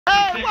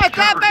What's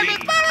up, baby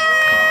buddy?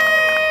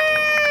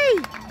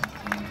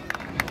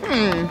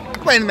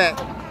 Wait a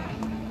minute.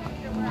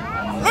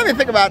 Let me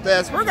think about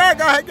this. We're going to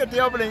go ahead and get the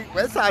opening.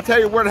 I'll tell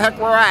you where the heck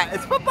we're at.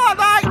 It's football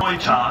night. Coin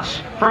toss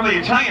from the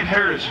Italian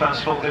Heritage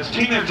Festival is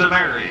Tina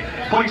Zameri.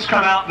 Please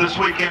come out this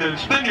weekend and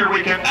spend your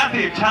weekend at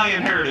the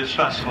Italian Heritage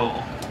Festival.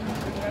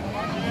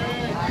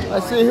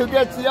 Let's see who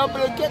gets the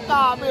opening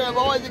kickoff here,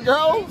 boys and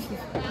girls.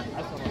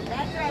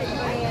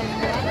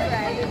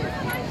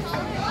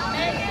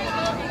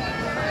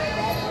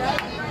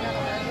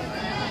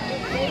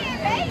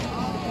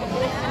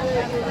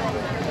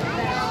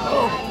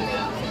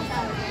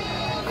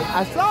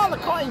 I saw the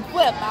coin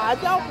flip. I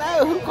don't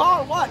know who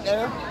called what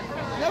there.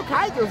 No,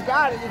 Kaiser's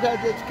got it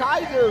because it's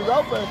Kaiser's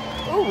open.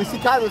 Ooh, we see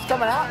Kaiser's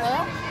coming out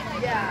now.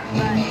 Yeah,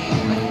 but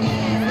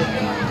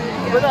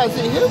we're gonna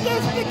see who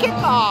gets the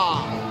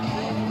kickoff.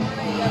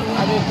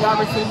 I think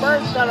obviously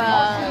Bird's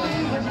gonna.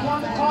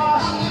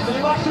 They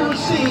like to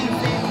receive.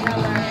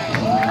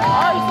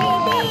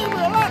 RCB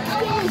will like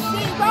to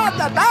receive on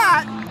the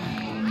bat.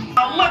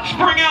 Let's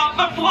bring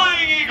out the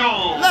Flying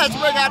Eagles. Let's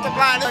bring out the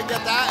Flying Eagles.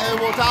 Get that, and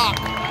we'll talk.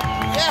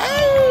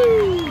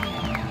 Yahoo!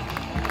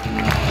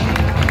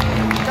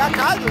 Got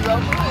Kaiser's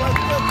open. Let's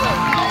get this.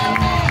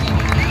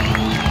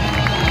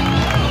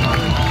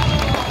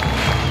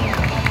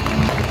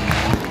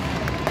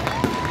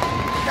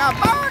 Got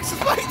fireworks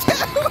this way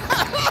too.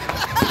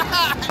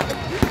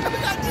 We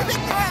got two big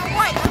around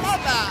white. I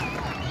love that.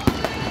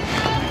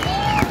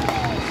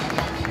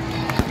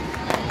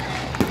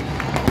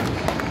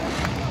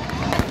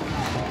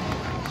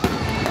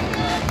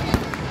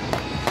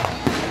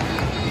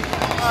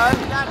 Alright,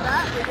 we got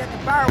that. We get the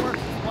fireworks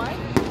this way.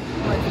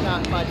 But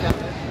not much up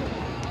there.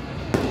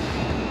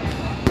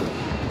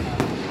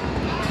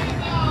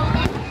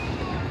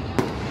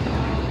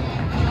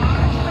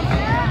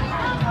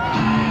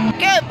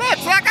 Okay,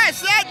 folks, like I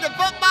said, the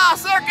football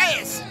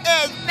circus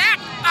is back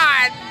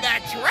on the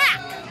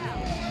track.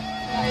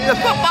 The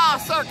football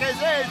circus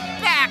is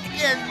back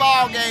in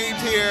ball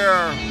games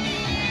here.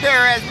 Here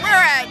as we're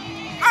at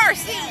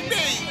RCB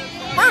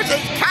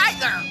versus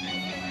Kaiser.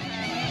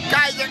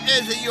 Kaiser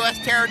is a U.S.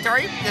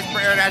 territory, just for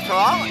international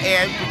law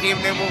and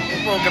redeeming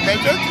world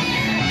conventions.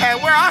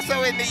 And we're also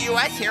in the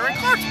U.S. here in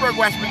Clarksburg,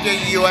 West Virginia,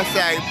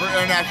 USA, for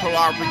international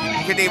law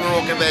redeeming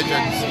world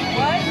conventions.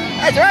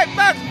 That's right,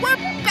 folks. We're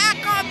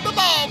back on the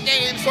ball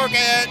game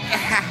circuit.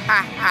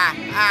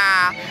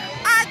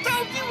 I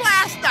told you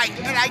last night,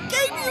 and I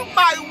gave you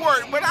my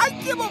word. When I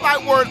give them my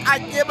word, I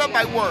give them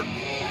my word.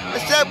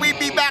 I said we'd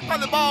be back on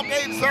the ball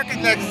game circuit,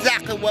 and that's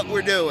exactly what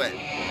we're doing.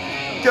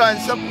 Doing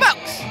some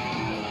folks.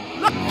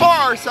 Look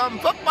for some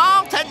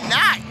football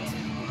tonight.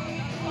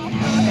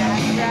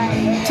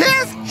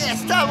 This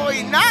is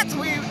totally nuts.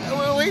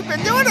 We've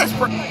been doing this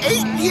for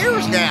 8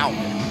 years now.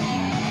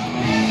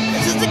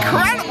 This is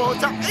incredible.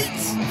 It's our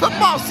 8th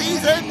football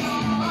season,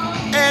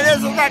 and this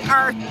is like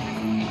our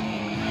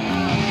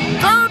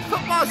 3rd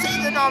football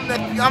season on the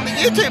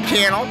YouTube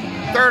channel.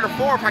 3rd or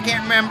 4th, I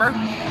can't remember.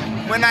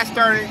 When I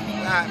started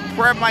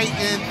promoting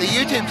the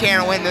YouTube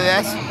channel into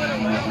this.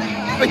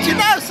 But you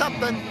know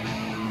something?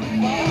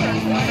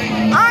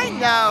 I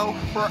know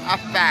for a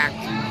fact.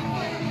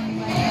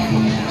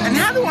 And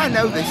how do I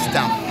know this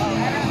stuff?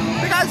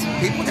 Because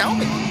people tell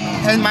me.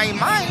 And my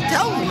mind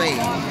tells me.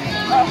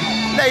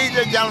 Ladies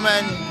and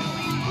gentlemen,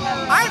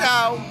 I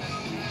know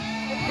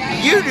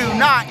you do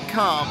not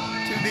come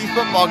to these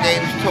football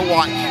games to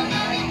watch me.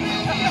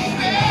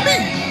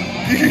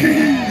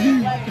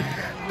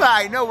 But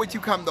I know what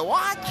you come to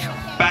watch.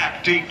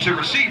 Back deep to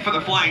receive for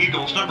the Flying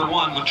Eagles, number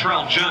 1,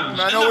 Latrell Jones.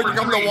 I know and what you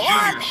come number 3, to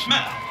watch. Junior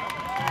Smith.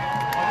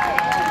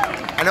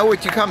 I know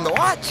what you come to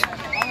watch.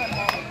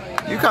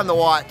 You come to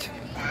watch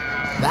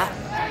that.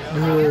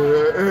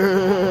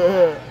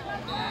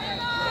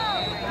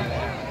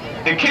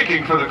 And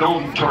kicking for the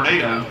Golden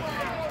Tornado,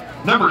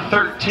 number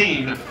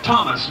 13,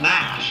 Thomas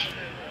Nash.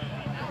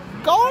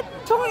 Golden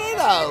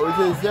Tornadoes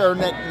is their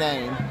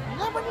nickname.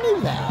 Never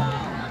knew that.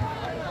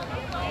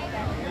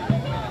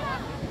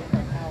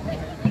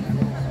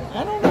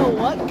 I don't know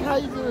what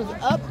Kaiser's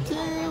up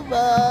to,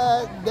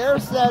 but they're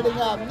setting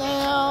up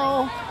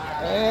now.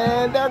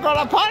 And they're going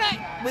to punt it.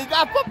 We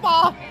got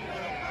football.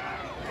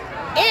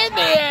 In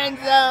the end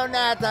zone,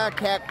 that's a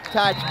kick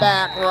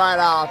touchback right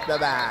off the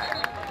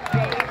bat.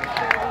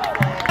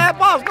 That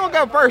ball's going to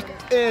go first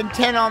and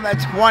 10 on the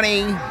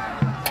 20.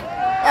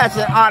 That's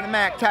an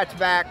automatic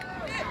touchback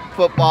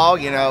football,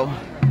 you know.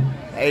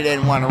 They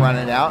didn't want to run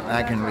it out, and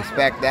I can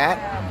respect that.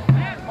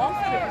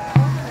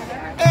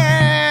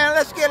 And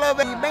let's get a little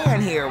bit of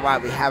band here while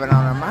we have it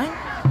on our mind.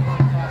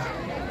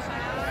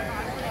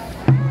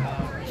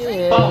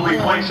 Following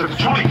place at the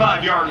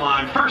 25-yard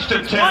line, 1st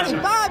and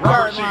 10.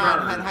 25-yard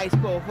line in high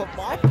school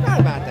football. I forgot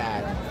about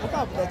that. I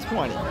thought that's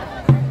 20.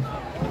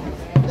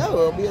 No,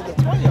 it'll be at the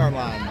 20-yard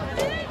line.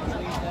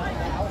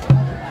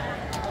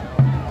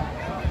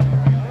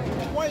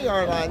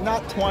 20-yard line,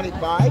 not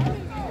 25.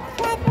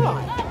 Flat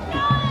line.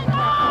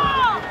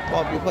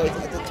 Ball will be placed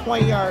at the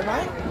 20-yard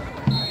line.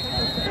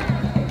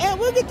 And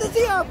we'll get get to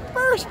see our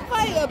first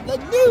play of the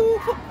new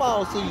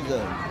football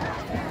season.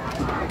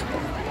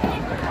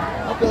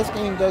 Hope this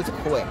game goes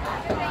quick.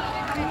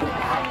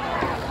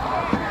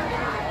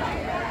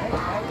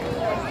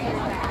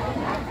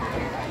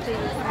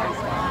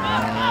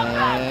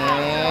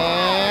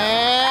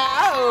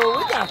 Oh,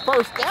 we got a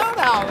first down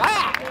out of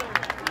that.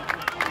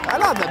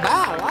 Right off the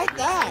bat, I like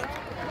that.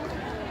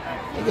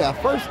 We got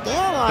a first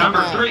down on Number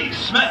that. 3,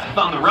 Smith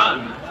on the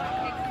run.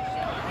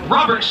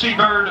 Robert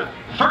Seabird,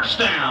 first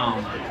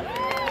down.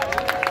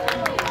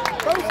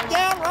 First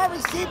down,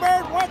 Robert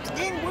Seabird. Once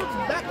again, we're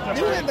back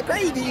doing the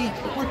crazy.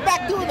 We're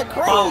back doing the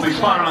crazy. Ball will be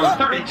spotted on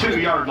the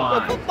 32-yard The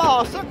line.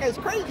 football circus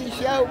crazy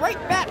show right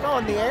back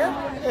on the air.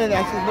 And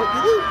that's just what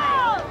you do.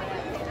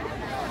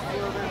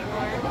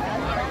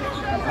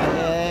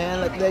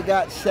 And look, they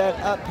got set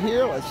up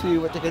here. Let's see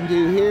what they can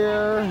do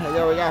here.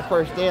 There we got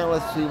first down.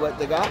 Let's see what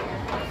they got.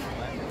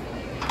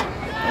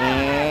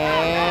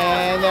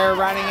 And they're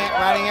running it.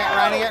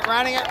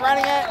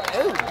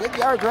 Ooh, good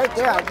yards right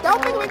there. I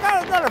don't think we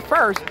got another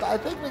first, but I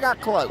think we got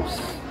close.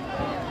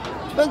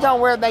 Depends on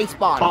where they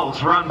spawn.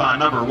 Ball's run by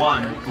number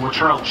 1,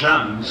 Latrell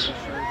Jones.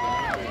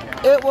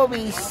 It will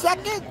be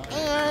 2nd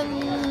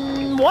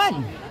and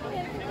 1.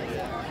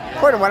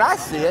 According to what I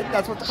see it,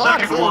 that's what the clock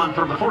says. 2nd 1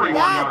 from the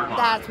 41-yard line.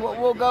 That's what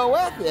we'll go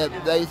with. If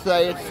they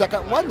say it's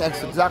 2nd 1,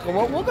 that's exactly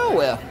what we'll go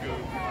with.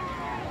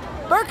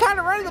 We're kind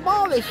of running the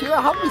ball this year.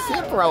 I hope we see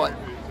him throw it.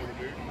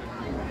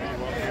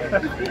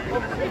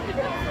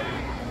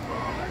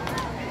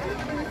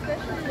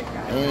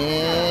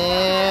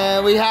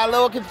 And we had a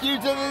little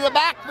confusion in the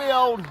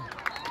backfield.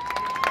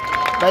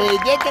 But he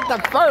did get the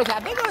first. I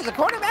think it was a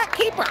quarterback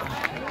keeper.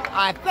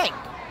 I think.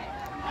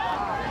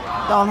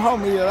 Don't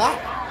hold me to that.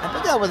 I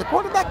think that was a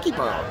quarterback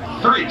keeper.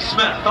 3,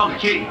 Smith on the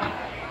keep.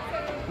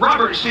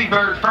 Robert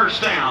Seabird,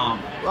 first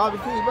down. Robert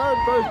Seabird,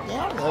 first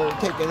down. They're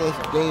taking this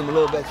game a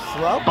little bit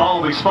slow.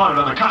 Ball will be spotted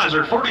on the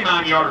Kaiser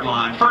 49-yard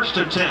line, 1st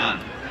and 10.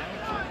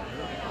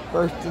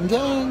 1st and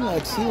 10.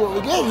 Let's see what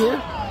we get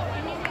here.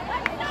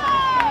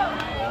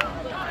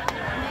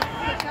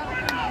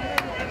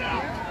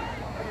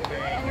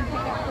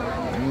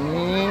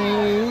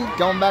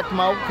 Going back to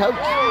my old coach.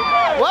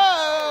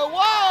 Whoa!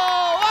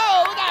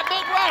 We got a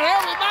big run here.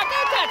 We might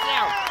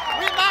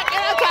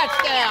get a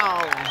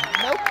touchdown.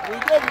 Nope, we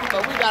didn't,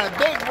 but we got a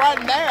big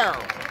run there.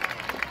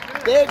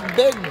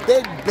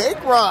 Big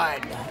run.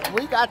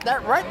 We got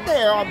that right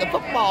there on the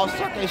football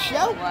circus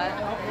show.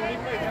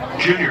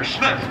 Junior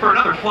Smith for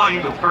another Flying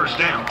Eagle first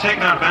down,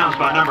 taken out of bounds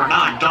by number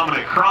 9,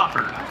 Dominic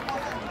Crawford.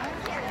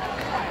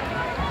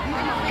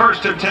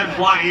 1st and 10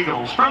 Flying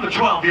Eagles from the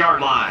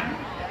 12-yard line.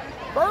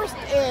 1st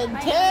and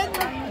 10.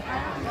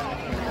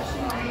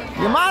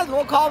 You might as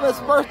well call this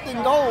 1st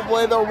and goal the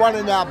way they're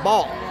running that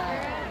ball.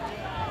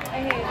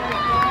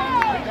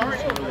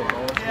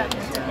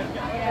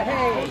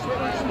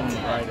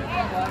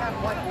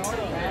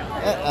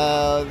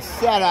 Uh-oh,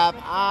 set up.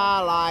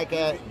 I like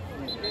it.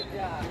 We're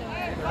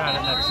not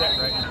in that set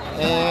right now.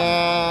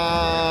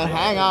 And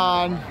hang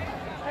on.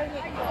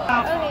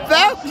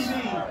 Folks,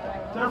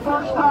 Their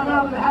first time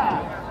out of the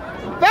half.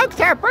 folks,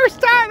 our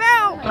first time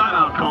out.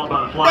 Timeout called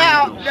by the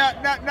Flying Eagles.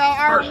 No,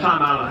 First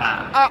time out of the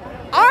half.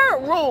 our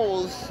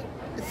rules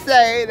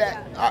say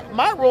that,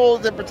 my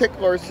rules in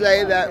particular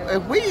say that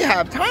if we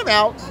have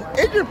timeouts,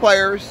 injured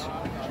players,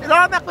 it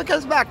automatically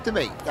comes back to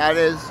me. That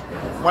is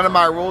one of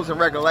my rules and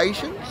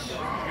regulations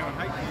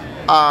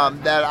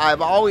that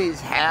I've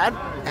always had.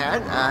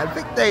 And I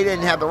think they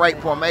didn't have the right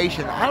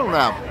formation. I don't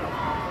know.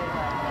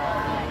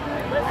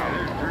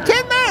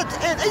 10 minutes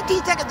and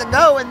 18 seconds to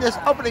go in this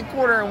opening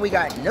quarter, and we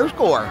got no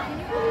score.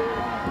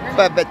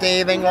 But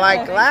anything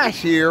like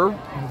last year,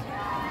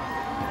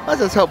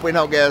 let's just hope we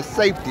don't get a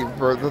safety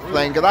for the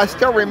thing, because I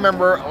still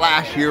remember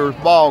last year's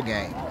ball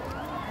game.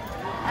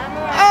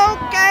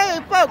 Okay,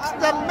 folks,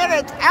 the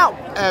minute's out,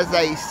 as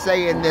they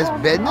say in this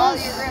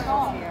business.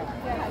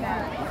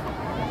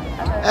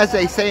 As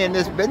they say in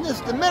this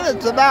business, the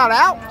minute's about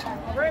out.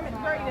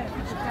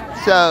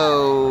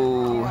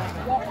 So,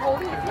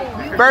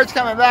 Bird's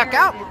coming back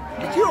out.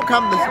 But you don't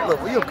come to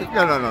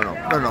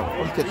no.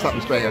 Let's get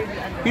something straight here.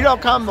 You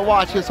don't come to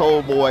watch this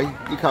old boy.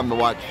 You come to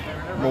watch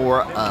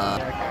more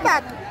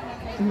back.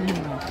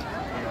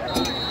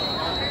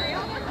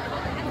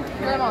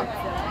 Grandma,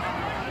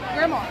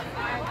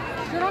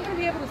 you're not gonna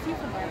be able to see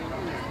somebody.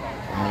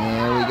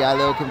 And we got a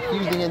little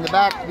confusing in the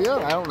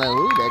backfield. I don't know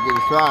who that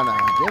was trying to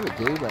give it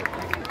to, but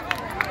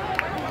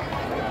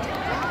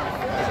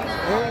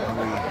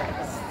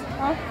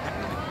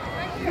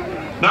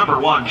Number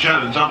 1,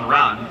 Jones on the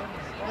run.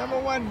 number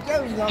 1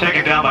 Jones on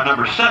Taken down by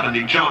number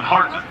 70, Joan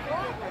Hartman.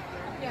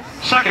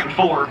 2nd and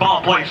 4,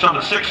 ball placed on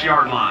the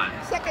 6-yard line.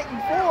 2nd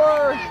and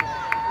 4.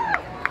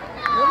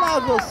 You might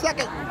as well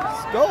second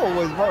goal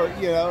was hurt,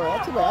 you know.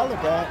 That's the way I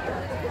look at it.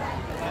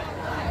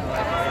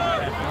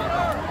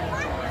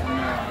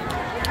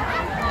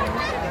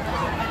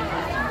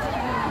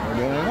 We're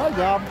doing our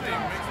job.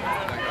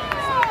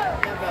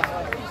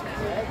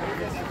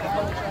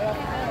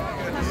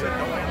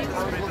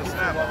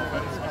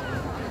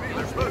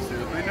 supposed to.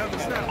 They know the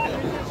snap.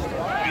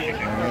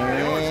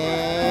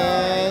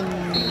 And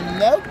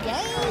no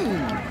gain.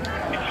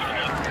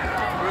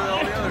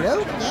 No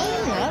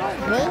gain, I don't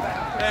think.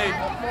 Hey.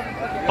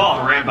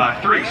 Ball ran by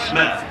 3,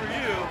 Smith.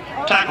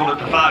 Tackled at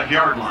the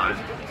 5-yard line.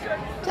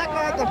 Tackle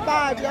at the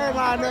 5-yard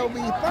line, it'll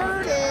be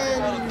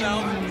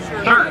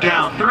Third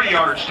down, 3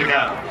 yards to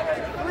go.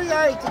 3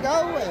 yards to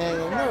go,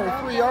 and another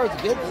 3 yards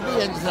to get to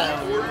the end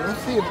zone.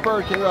 Let's see if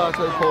Bird can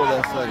also pull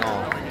this thing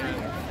off.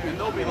 And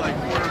they'll be like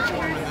quarter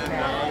form and then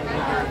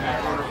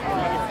quarter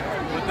form.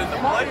 But then the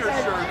player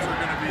shirts are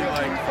going to be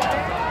like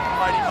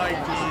Mighty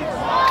Mike D's.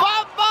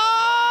 Football!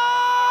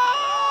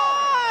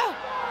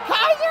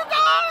 Kaiser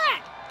got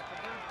it!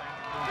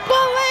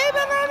 Believe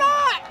it or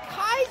not,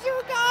 Kaiser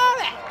got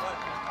it!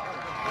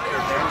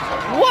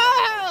 Whoa!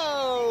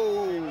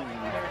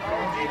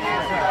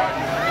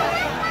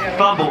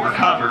 Fumble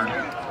recovered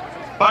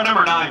by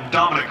number 9,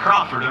 Dominic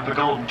Crawford of the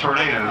Golden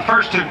Tornado.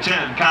 First and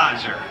 10,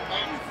 Kaiser.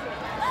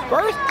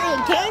 First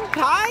and 10,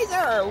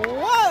 Kaiser.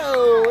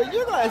 Whoa!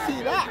 You're going to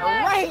see that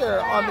right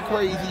here on the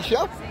Crazy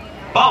Show.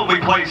 Ball will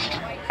be placed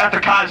at the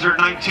Kaiser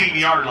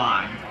 19-yard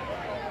line.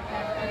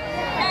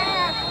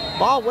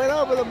 Ball went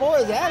over the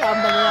boys' head.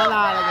 I'm going to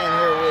run again.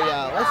 Here we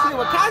go. Let's see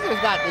what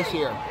Kaiser's got this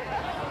year.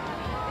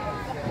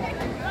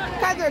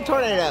 Kaiser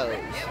Tornadoes.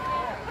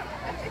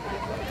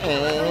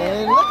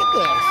 And look at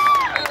this.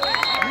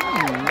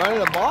 Running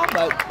the ball,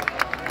 but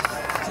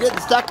it's getting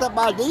stuck up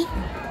by D.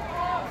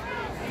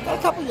 Got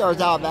a couple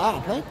yards out of that, I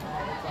think.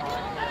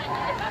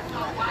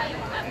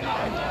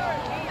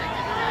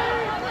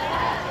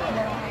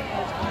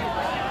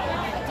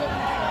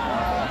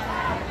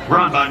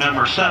 Run by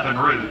number 7,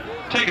 Root.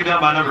 Taken down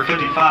by number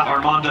 55,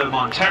 Armando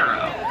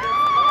Montero.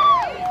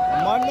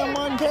 Armando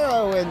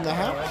Montero in the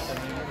house.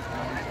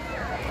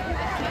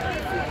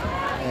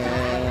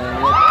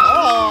 And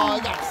oh,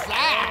 he got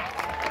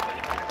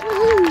sacked.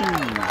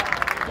 Woohoo!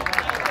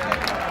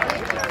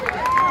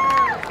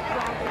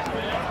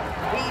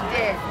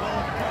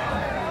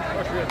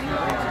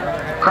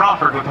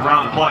 Crawford with the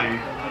run play.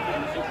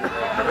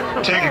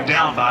 Taken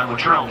down by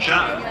Latrell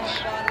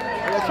Jones.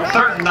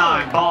 Third and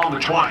 9, ball on the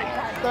 20.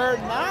 Third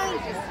and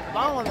 9,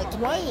 ball on the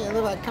 20. It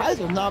looks like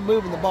Kaiser's not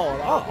moving the ball at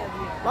all.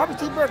 Robert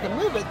T. Burke can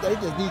move it, they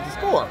just need to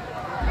score. The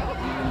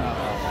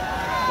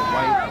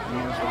white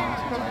uniforms.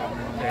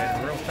 Yeah,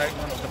 the real tight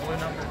one with the blue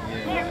number.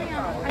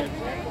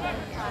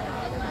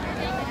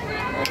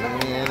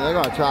 And they're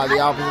going to try the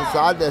opposite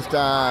side this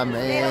time,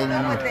 and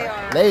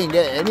they didn't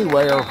get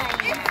anywhere.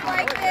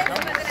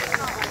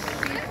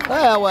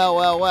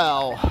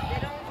 Well.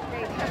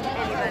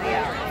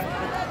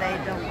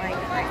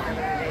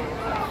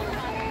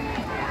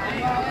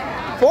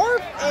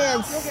 Fourth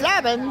and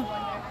 7.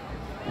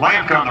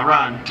 Lamp on the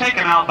run, taken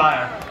out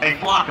by a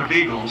flock of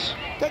Eagles.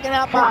 Taken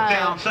out Fourth by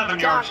down, 7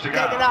 yards to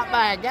go. Taken out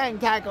by a gang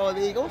tackle of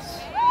the Eagles.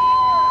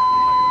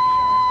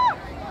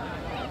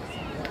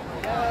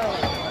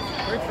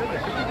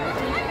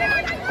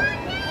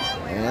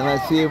 And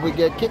let's see if we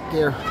get kicked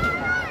here.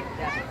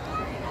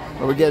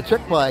 Or we get a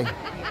trick play.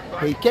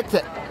 He kicks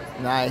it.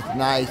 Nice. Ooh,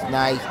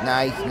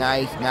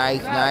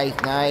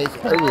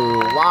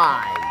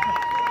 wide.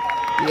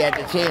 He had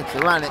the chance to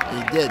run it.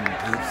 He didn't.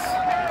 He's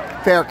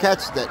fair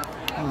catched it.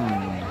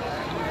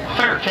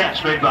 Fair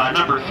catch made by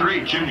number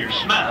 3, Junior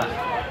Smith.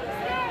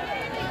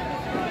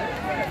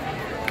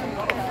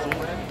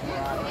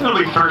 It'll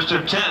be first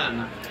and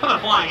 10 for the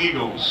Flying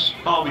Eagles.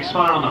 Ball will be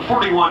spotted on the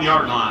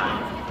 41-yard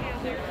line.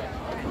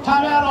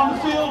 Timeout on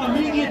the field,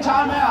 immediate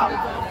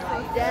timeout.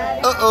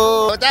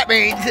 Uh-oh, what that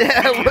means.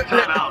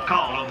 Timeout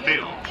called on the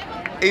field.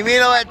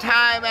 Immediate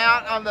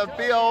timeout on the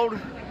field.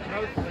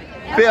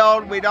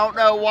 We don't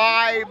know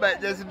why, but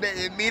there's an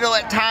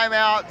immediate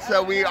timeout,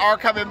 so we are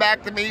coming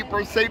back to meet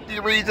for safety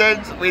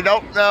reasons. We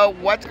don't know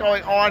what's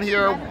going on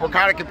here. We're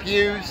kind of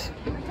confused.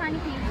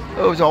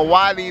 So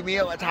why the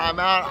immediate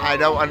timeout? I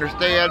don't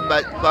understand,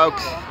 but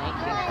folks,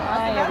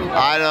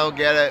 I don't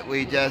get it.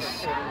 We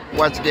just,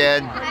 once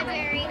again,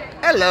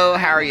 hello,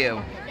 how are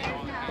you?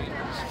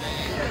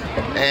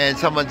 And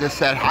someone just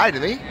said hi to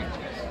me.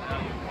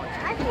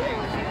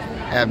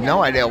 I have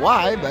no idea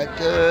why, but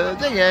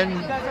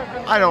again,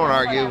 I don't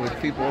argue with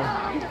people.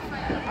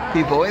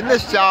 People in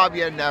this job,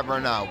 you never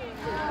know.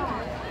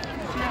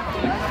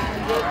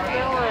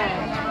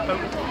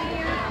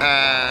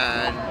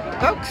 And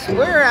folks,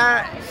 we're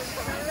at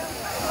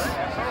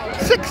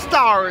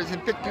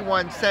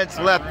 $6.51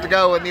 left to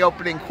go in the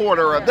opening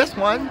quarter of this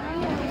one.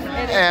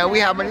 And we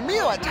have an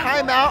immediate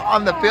timeout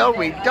on the field.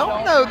 We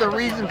don't know the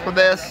reason for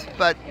this,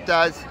 but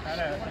as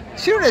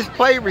soon as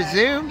play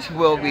resumes,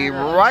 we'll be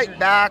right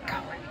back.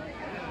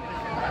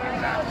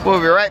 We'll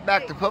be right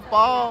back to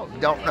football.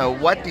 Don't know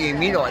what the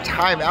immediate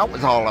timeout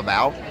was all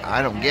about.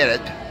 I don't get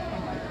it.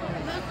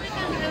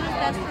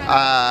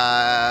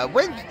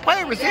 When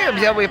play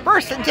resumes, it'll be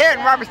first and 10,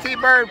 Robert C.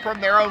 Bird from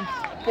their own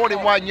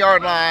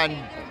 41-yard line.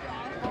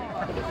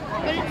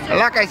 And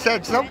like I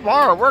said, so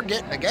far we're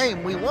getting the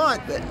game we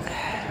want, but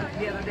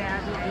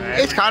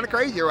it's kind of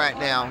crazy right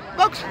now.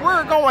 Folks,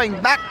 we're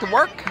going back to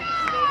work.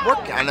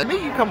 Let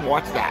me come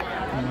watch that.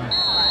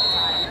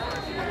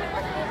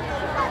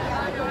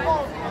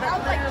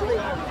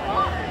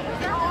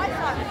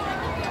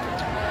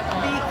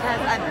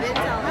 I've been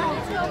telling him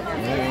to.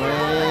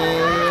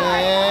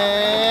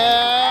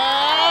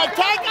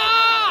 Take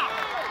off!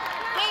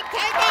 Big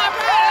take off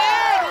right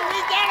here! Did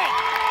we get it?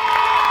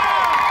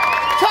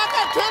 Took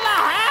it to the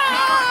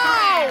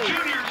house!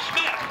 Junior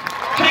Smith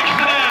takes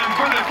it in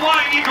for the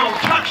Flying Eagles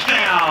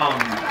touchdown.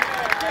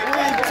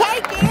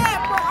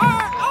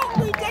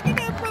 We take it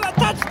in for the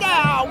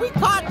touchdown. We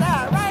caught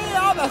that right here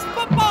on the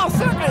football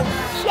circus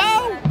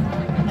show.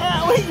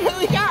 And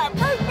we got our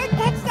first big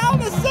touchdown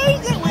this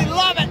season. We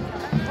love it.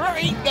 We're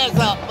eating this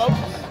up, folks.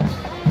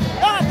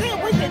 I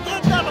think we could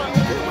get double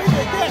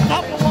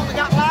what we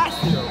got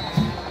last year.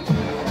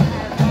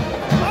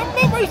 My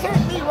memory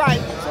serves me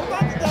right.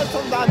 Sometimes it does,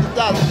 sometimes it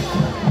doesn't.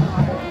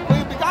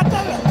 We got the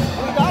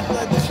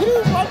 2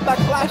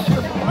 runbacks last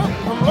year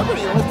from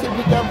Liberty. Let's see if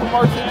we get them from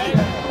RCD.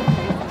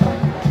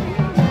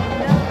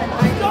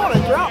 He's on a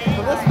drought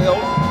for this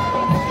field.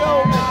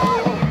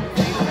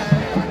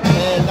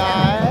 And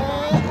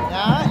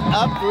 9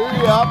 up through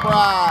the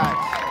upright.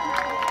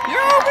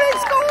 Your opening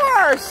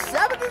score,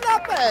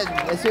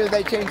 7-0. As soon as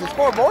they change the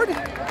scoreboard.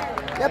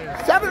 Yep,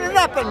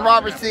 7-0,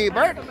 Robert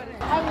Siebert.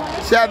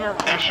 7.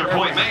 Extra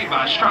point made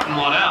by Strutton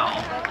Waddell.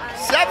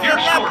 7-0. Your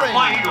score,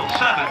 Flying Eagles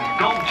 7,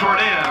 Golden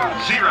Tornado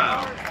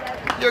 0.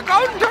 Your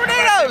Golden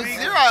Tornado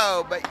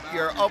 0, but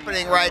your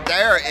opening right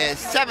there is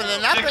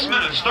 7-0. 6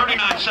 minutes,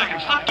 39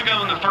 seconds left to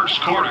go in the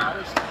first quarter.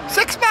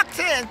 $6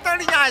 and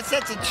 39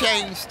 cents and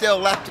change still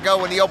left to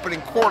go in the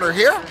opening quarter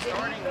here.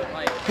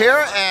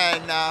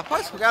 And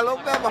plus we got a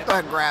little bit. I'll go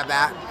ahead and grab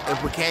that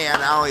if we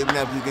can. I don't even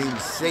know if you can even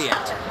see it.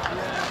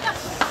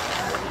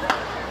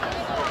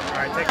 All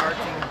right, take our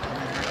team.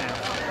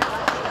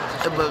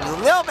 It was a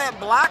little bit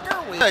blacker,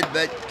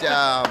 but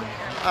I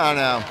don't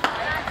know.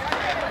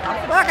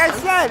 Like I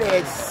said,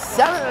 it's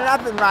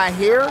 7-0 right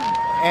here,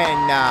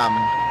 and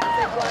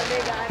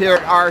here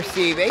at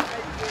RCB.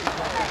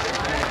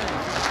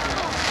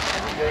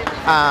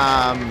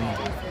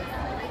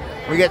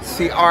 We get to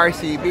see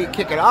RCB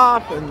kick it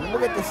off, and we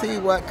get to see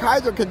what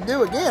Kaiser can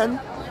do again.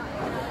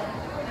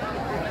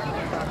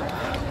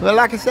 But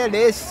like I said, it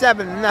is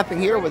 7-0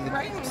 here with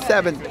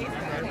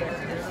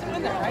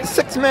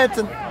 6 minutes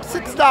and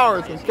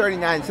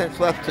 $6.39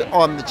 left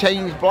on the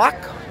change block.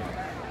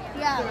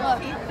 Yeah,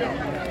 look.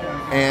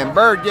 And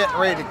Bird getting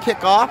ready to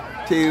kick off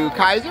to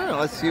Kaiser. And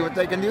let's see what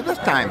they can do this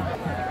time.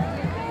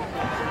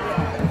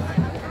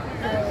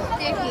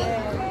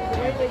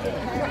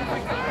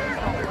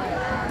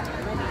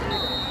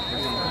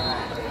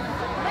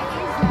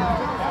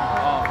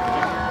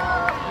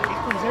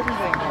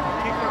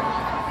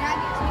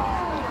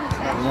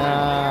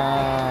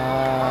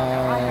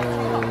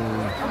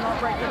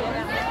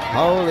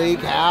 Holy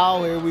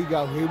cow, here we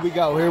go.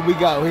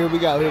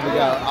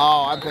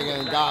 Oh, I'm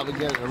thinking, God, we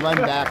get a run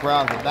back right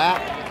off the bat.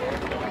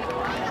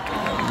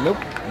 Nope,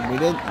 we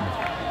didn't.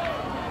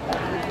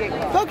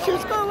 Folks, your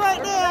score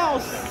right now,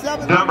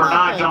 7-0. Number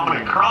 9,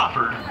 Dominic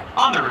Crawford,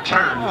 on the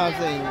return. I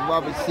think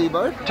Robert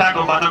Seabird.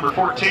 Tackled by number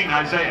 14,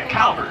 Isaiah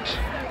Calvert.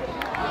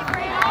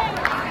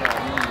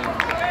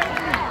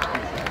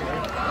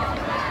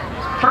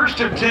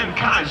 First and 10,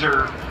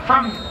 Kaiser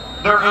from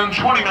their own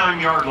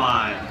 29-yard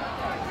line.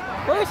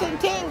 First and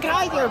 10,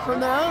 Kaiser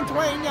from their own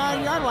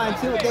 29-yard line.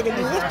 See what they can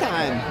do this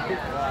time.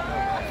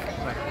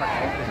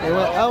 They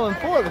went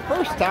 0-4 the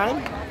first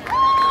time.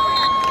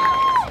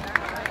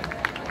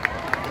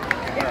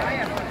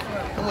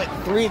 They went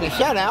 3 to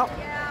shutout.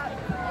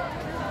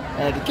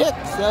 And a kick,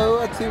 so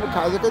let's see what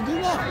Kaiser can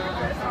do now.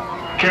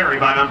 Carry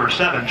by number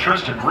 7,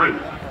 Tristan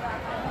Root.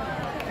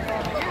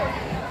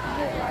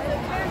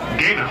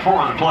 Gain of 4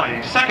 on the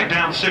play. Second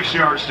down, 6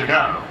 yards to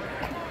go.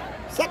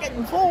 2nd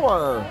and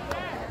 4.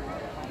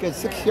 Get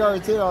 6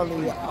 yards in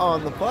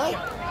on the play.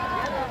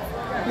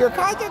 Your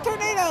Kaiser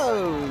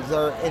Tornadoes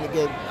are in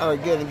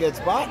a good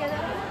spot.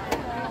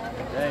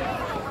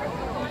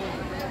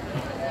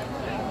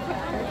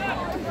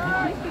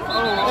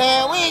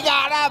 And we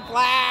got a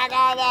flag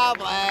on the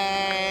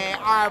play.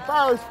 Our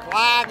first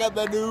flag of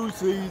the new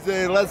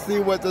season. Let's see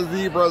what the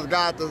Zebras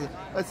got to.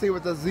 Let's see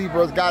what the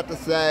Zebras got to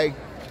say.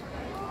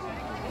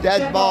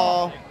 Dead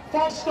ball.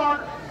 False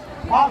start.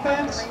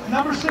 Offense,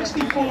 number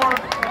 64,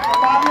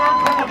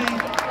 5-yard penalty,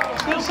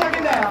 still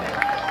second down.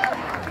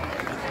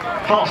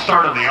 False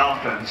start on the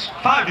offense,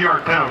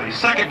 5-yard penalty,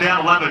 second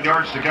down, 11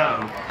 yards to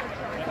go.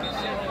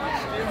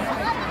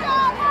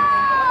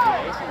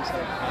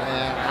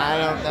 I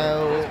don't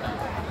know.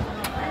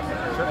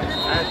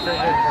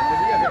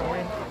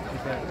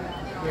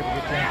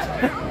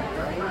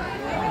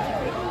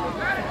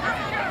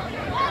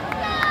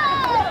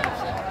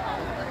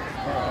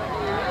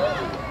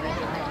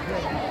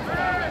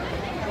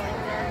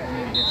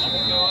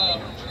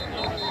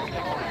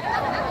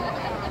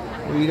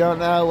 We don't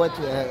know what's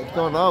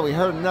going on. We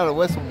heard another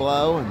whistle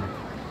blow, and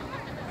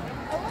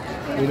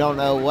we don't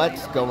know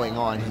what's going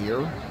on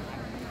here.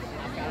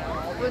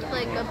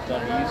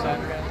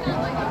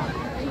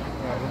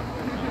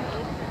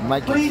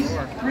 Please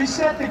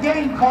reset the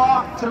game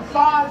clock to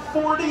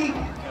 5:40.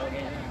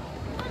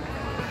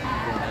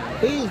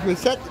 Please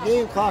reset the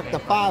game clock to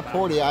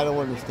 5:40. I don't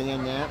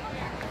understand that.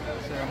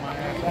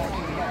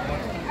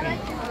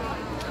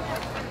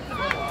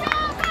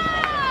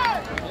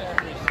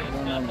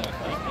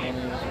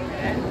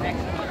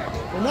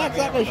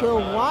 not going to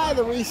show why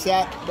the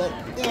reset, but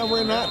yeah,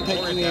 we're not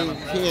taking any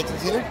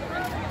chances here.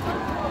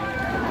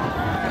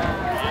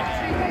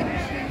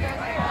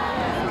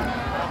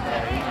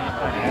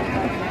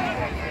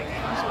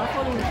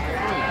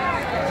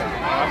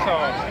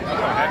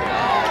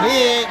 He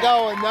ain't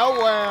going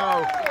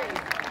nowhere.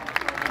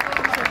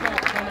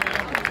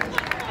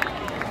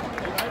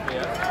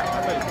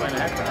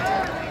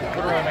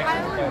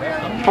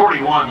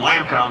 41,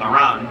 Lamka on the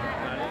run.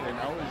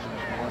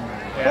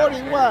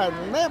 41,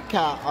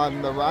 Lamka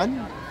on the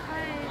run.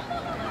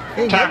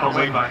 Tackle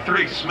made by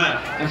 3 Smith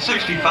and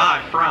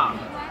 65 from.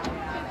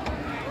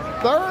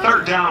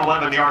 Third down,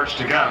 11 yards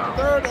to go.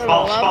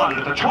 Ball spotted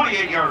at the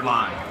 28-yard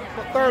line.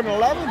 Third and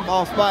 11,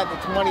 ball spotted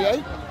at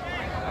 28.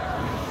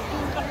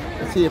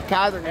 Let's see if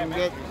Kaiser can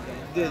get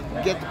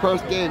the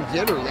first game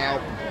jitters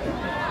out.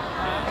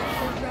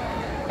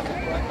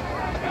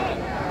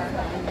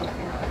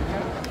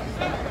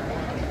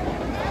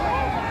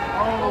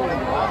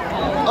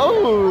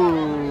 Oh!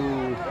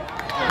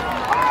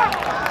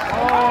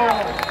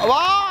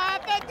 I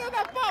think to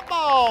the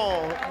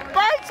football.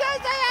 Bird says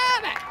they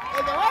have it,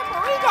 and the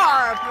referees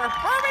are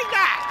confirming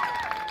that.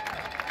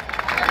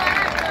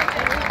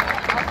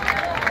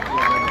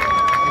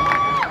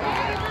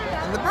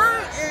 And the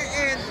bird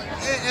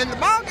and the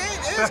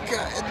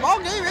ball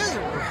game is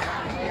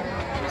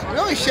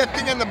really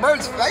shifting in the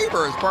Birds'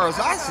 favor as far as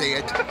I see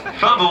it.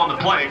 Fumble on the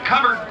play,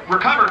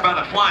 recovered by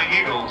the Flying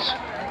Eagles.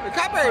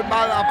 Recovered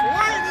by the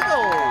Flying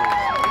Eagles.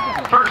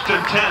 First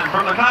and 10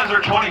 from the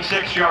Kaiser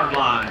 26-yard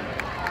line.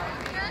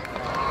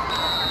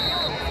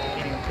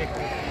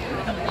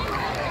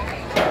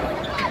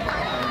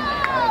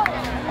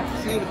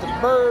 See what the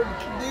Birds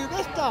can do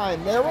this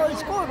time. They've already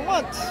scored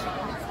once.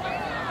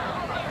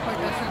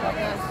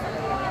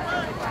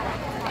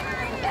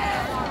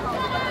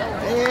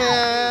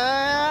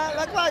 Yeah,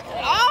 looks like,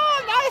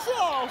 oh, nice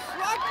little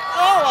slug.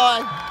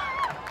 Oh,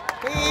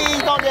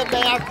 he's going to get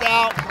backed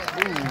out.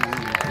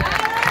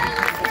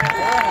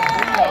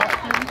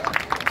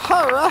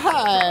 All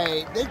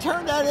right, they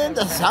turned that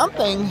into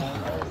something.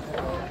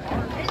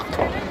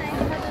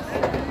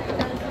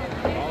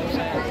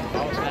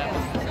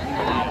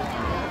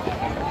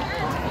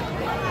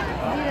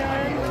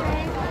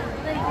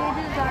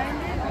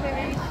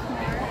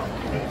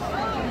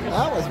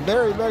 That was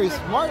very, very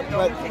smart,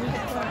 but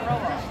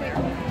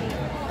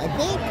I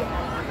think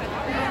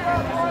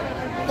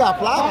we got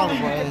flag on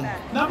the way.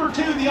 Number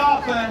 2, the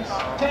offense.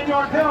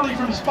 10-yard penalty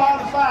from the spot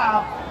of the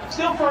foul.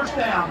 Still first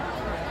down.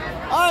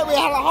 All right, we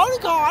had a holding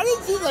call. I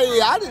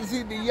didn't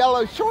see the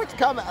yellow shorts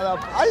come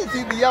out. I didn't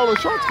see the yellow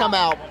shorts come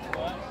out.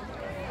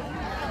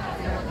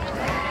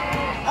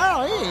 I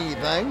don't hear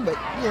anything, but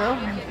you know,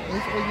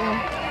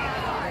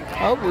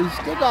 oh, we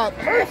still got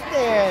first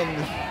in.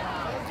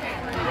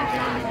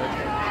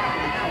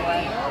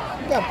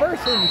 We got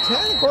first and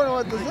 10 according to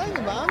what they're saying,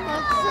 but I'm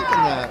not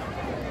thinking that.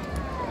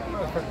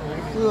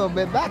 A little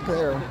bit back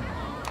there.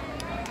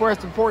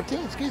 First and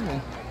 14, excuse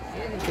me.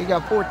 He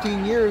got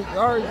 14 yards.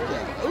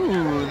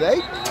 Ooh,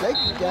 they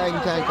gang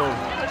tankled.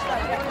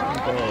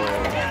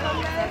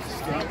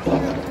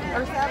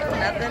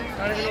 Nothing?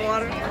 Not even the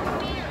water?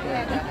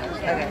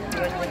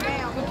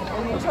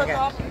 Okay.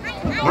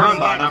 Run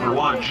by number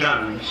 1,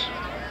 Jones.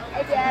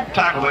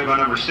 Tackle made by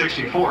number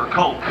 64,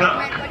 Colt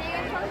Cook.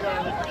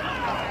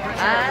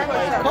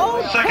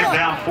 Second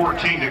down,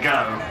 14 to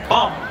go.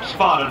 Bump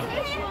spotted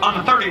on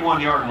the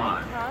 31-yard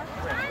line.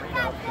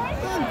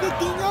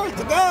 15 yards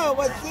to go.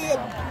 Let's see if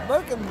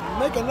Burke can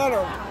make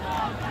another.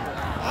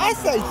 I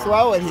say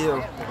throw it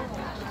here.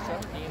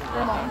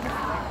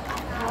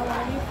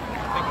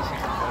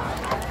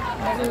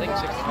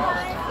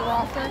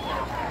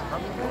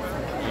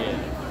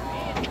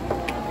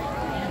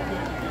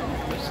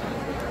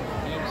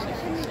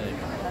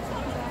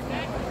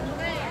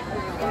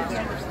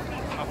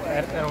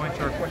 That'll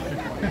answer our question.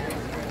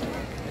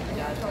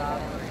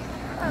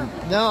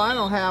 No, I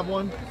don't have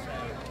one.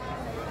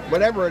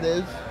 Whatever it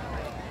is.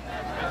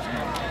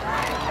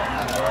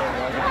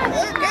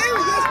 Okay,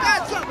 we just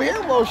got something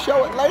here. We'll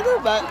show it later,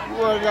 but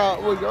right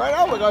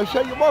now we're going to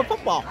show you more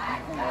football.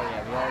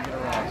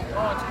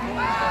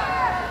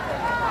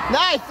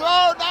 Nice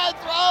throw, nice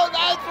throw,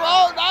 nice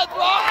throw, nice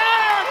throw.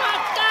 Oh,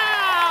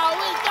 touchdown!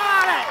 We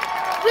got it!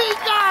 We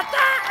got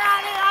that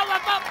right here on the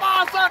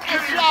Football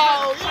Circus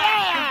Show!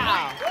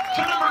 Yeah!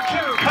 To number 2,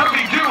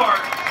 Cody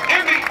Duart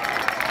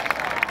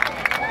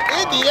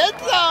In the end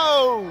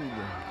zone!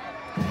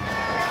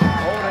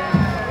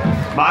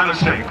 My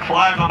mistake.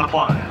 Flag on the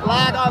play.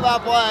 Flag on the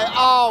play.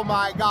 Oh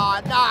my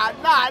God. No.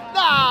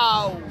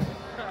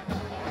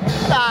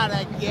 Not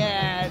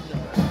again.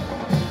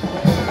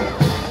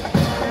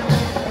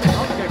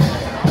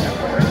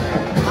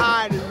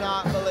 I do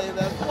not believe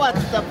this.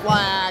 What's the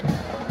flag?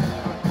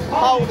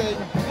 Holding.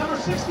 Number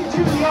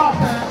 62, the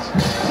offense.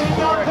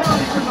 10-yard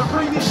penalty from the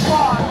previous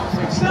spot.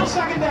 Still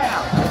second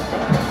down.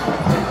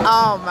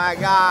 Oh my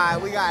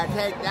God. We got to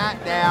take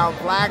that down.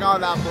 Flag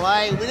on the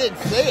play. We didn't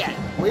see it.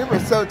 We were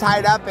so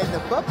tied up in the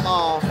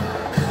football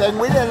thing,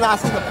 we did not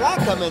see the flag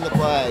come into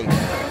play.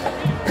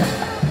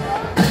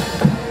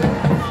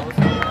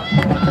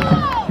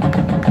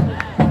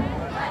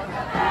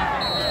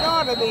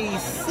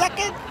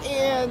 second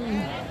and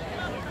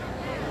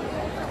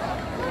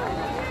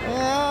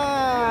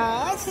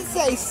let's just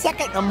say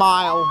second and a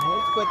mile.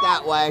 Let's put it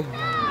that way.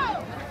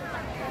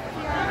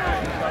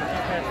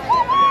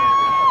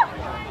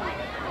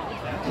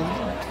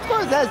 As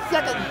far as that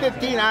second and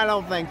 15, I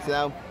don't think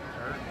so.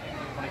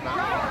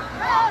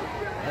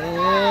 Whoa!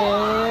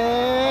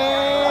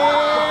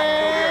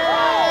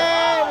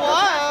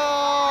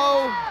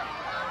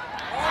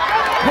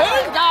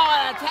 He's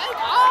going to take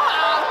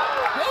off.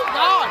 He's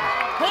going.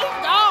 He's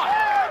going.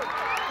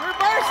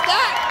 Reverse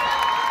that.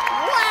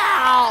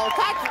 Wow!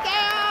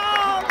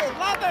 Touchdown!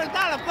 There's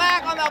not a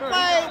flag on the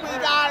play. We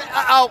got it.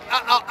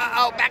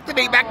 Uh-oh. Back to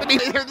me.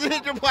 Here's the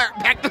injured player.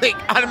 Back to me.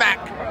 On the back.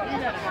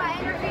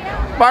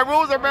 My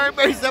rules are very,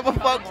 very simple,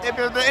 folks. If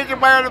there's an injured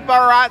player on the field,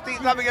 or I see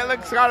something that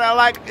looks kind of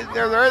like if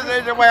there is an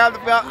injured player on the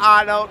field,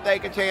 I don't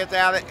take a chance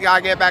at it. You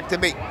gotta get back to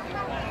me.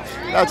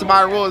 That's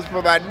my rules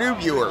for my new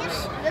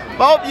viewers.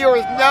 Both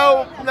viewers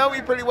know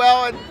me pretty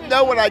well and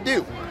know what I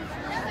do.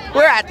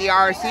 We're at the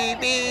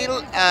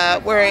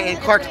RCB. We're in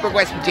Clarksburg,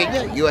 West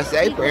Virginia,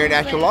 USA, for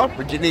International Law,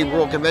 Virginia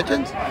Rural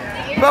Conventions.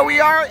 But we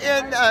are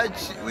in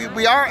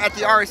we are at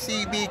the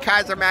RCB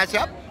Kaiser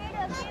matchup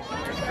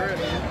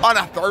on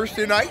a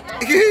Thursday night.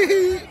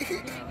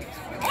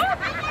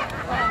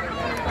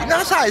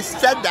 Notice how I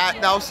said that.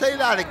 Now say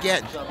that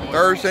again.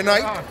 Thursday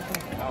night.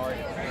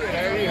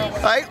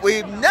 Right?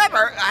 We've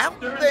never. I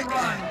don't think.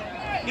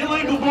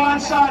 Illegal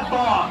blindside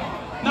ball.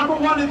 Number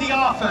 1 in the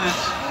offense.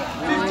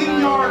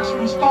 15 yards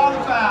from spot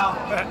and foul.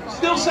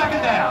 Still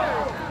second down.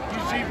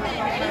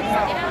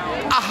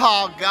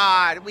 Oh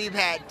God, we've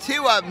had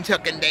 2 of them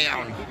taken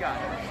down.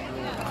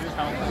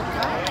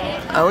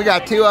 We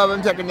got 2 of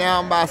them taken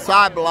down by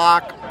side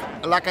block.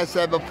 Like I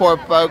said before,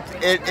 folks,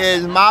 it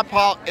is my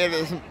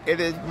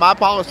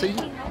policy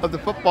of the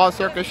Football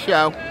Circus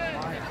show.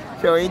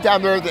 So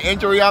anytime there's an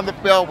injury on the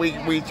field,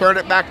 we turn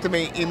it back to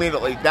me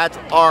immediately. That's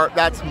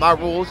my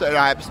rules, and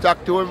I've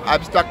stuck to them.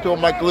 I've stuck to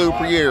them like glue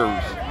for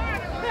years.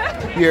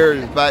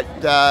 But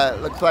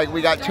looks like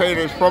we got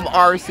trainers from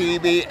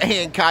RCB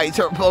and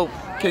Kaiser both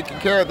taking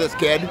care of this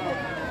kid.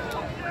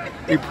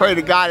 We pray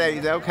to God that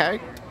he's okay.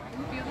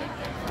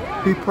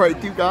 We pray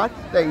to God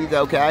that he's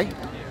okay.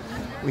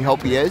 We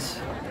hope he is.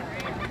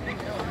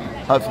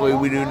 Hopefully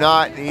we do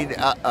not need,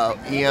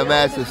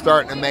 EMS is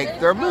starting to make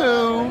their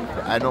move.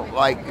 I don't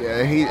like,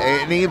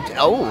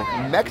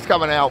 Mech's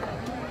coming out.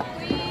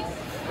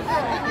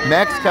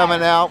 Mech's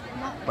coming out.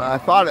 I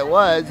thought it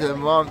was,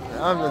 and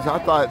I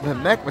thought the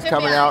Mech was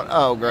coming out.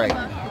 Oh, great.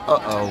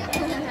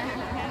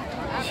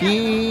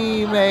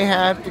 She may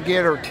have to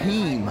get her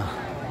team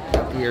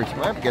here. She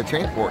might have to get a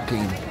transport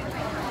team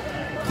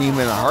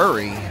in a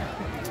hurry.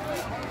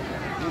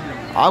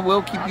 I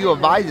will keep you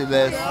advised of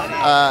this.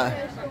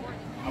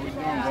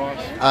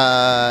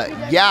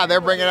 Yeah,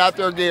 they're bringing out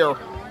their gear.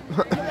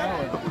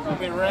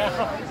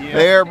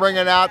 They're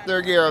bringing out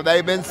their gear.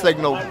 They've been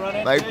signaled.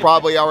 They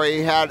probably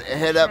already had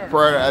hit up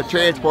for a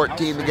transport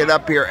team to get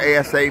up here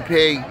ASAP.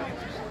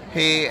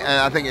 And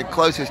I think the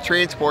closest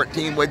transport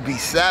team would be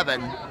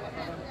 7.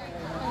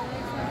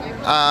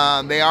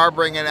 They are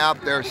bringing out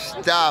their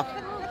stuff.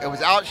 It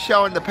was out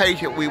showing the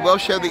patient. We will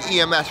show the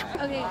EMS.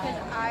 Okay,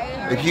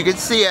 if you can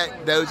see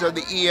it, those are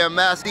the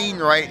EMS scene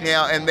right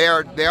now, and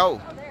they're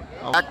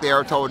back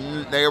there told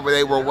they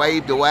were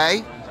waved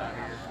away.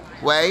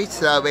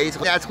 So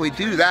basically, that's when we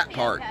do that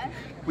part.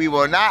 We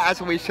will not.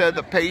 That's when we show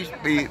the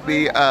patient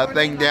the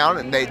thing down,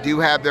 and they do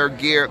have their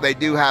gear. They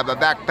do have a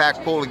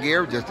backpack full of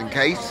gear just in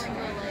case.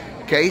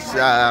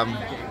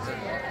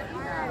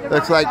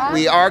 Looks like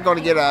we are going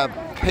to get a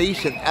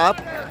patient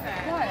up.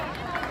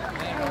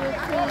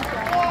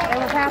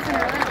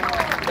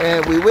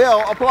 And we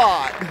will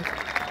applaud.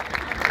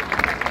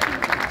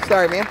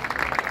 Sorry, man.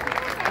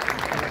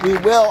 We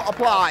will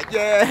applaud.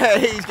 Yeah,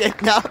 he's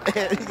getting up.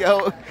 And, he's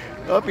getting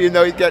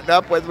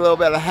up with a little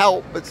bit of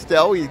help, but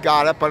still, he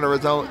got up under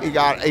his own. He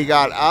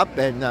got up,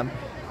 and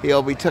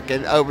he'll be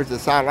taken over to the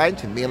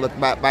sidelines and being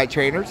looked at by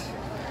trainers.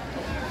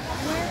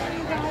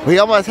 We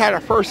almost had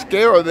our first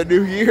scare of the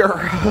new year.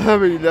 I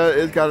mean,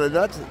 it's kind of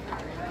nuts.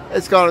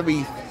 It's going to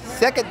be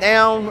second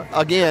down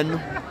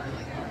again,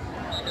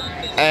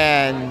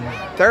 and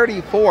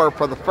 34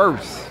 for the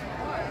first.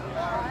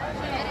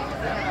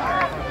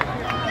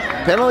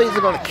 Penalties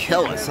are going to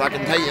kill us, I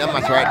can tell you that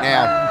much right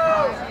now.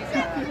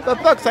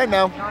 But folks, I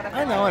know.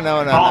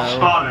 Ball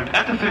spotted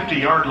at the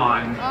 50-yard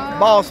line.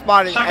 Ball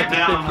spotted second at the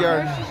down, 50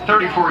 yard.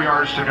 34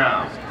 yards to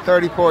go.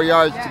 34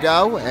 yards to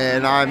go,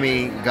 and I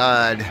mean,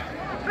 God.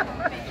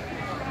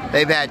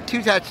 They've had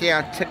 2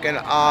 touchdowns taken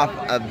off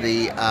of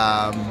the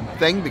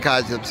thing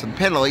because of some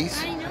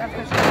penalties.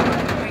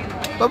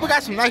 But we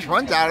got some nice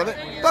runs out of it.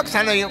 Folks,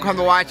 I know you don't come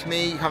to watch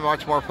me, you come to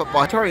watch more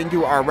football. Turning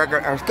to our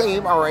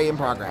game already in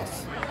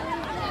progress.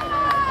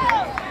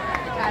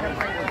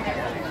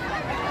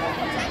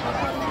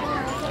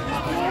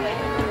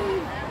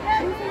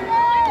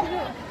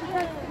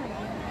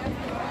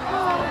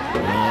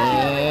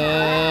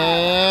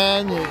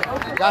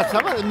 And got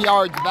some of them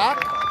yards back.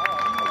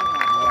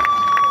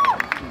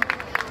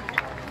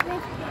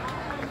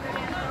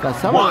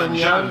 One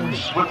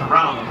Jones with the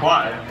run on the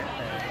play.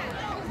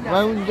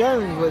 Ron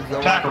Jones was the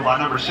Tackled by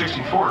number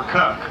 64,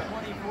 Cook.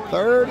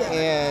 third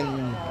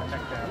and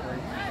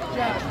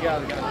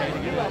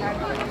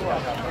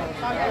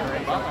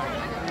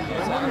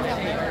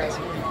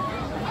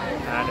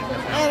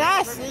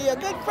I see a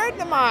good friend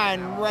of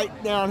mine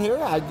right down here.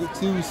 I get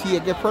to see a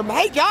good friend.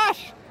 Hey,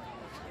 Josh.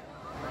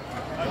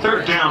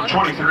 Third down,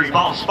 23.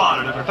 Ball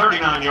spotted at the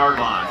 39-yard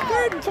line.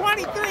 Third and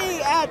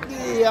 23 at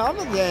the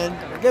and then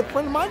a good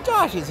friend of mine,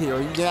 Josh, is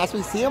here. You can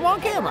actually see him on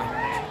camera.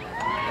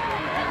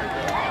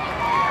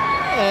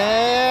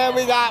 And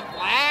we got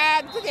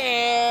flags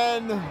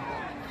again.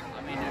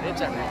 I mean,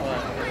 it's every play.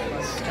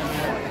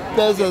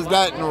 This is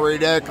getting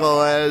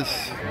ridiculous.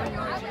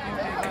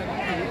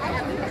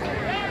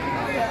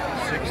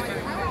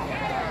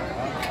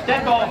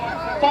 Dead ball.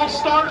 False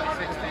start.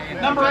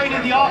 Number 8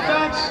 in the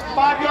offense.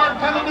 5-yard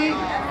penalty.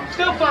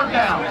 Still third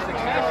down.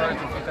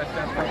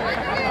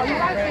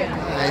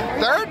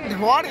 Third and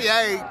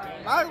 28.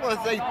 I was going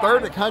to say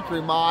third and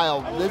country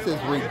mile. This is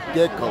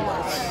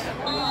ridiculous.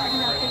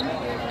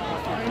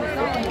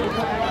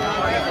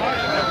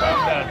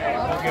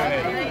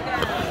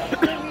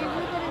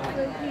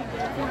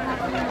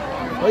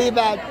 We've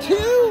had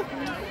two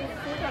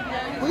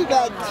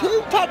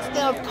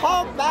touchdowns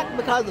called back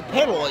because of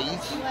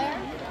penalties.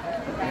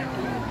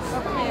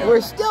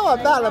 We're still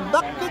about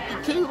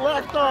 $1.52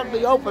 left on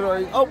the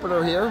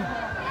opener here.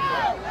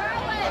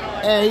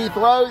 And he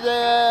throws it.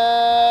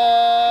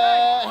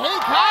 He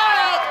caught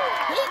it.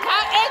 He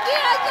caught it. It's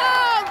in the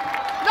zone.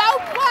 No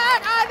flag.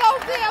 I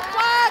don't see a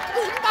flag.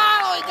 We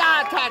finally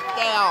got a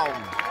touchdown.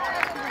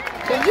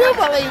 Can you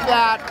believe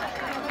that?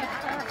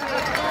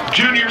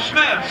 Junior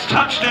Smith's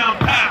touchdown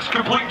pass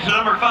complete to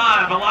number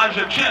 5,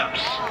 Elijah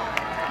Chips.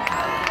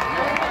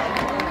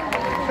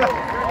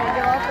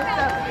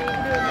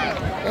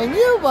 Can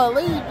you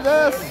believe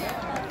this?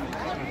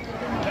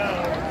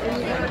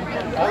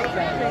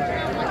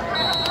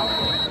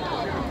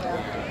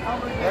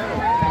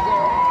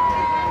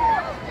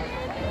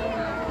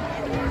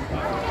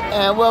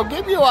 And we'll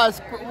give you a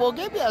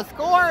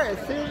score as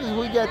soon as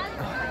we get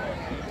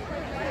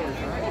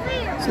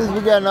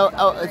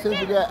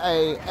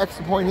a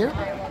extra point here.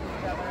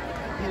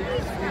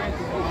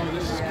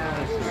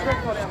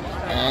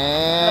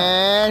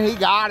 And he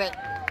got it.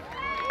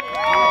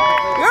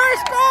 Your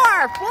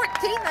score,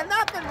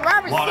 14-0,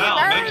 Robert Waddell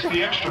makes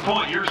the extra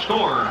point. Your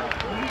score,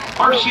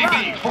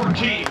 RCB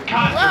 14,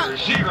 Kaiser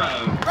 0.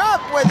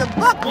 Up with a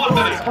buck. 1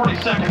 minute 40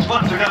 seconds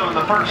left to go in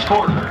the first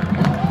quarter.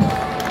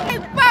 Hey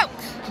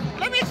folks,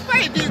 let me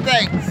explain a few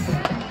things.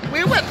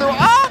 We went through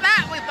all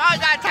that. We finally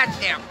got a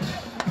touchdown.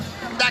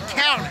 That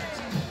counted.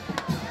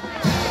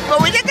 But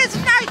we did get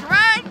some nice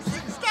runs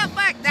and stuff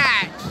like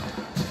that.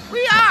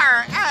 We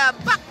are at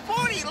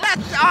 $1:40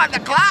 left on the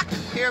clock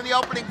here in the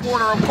opening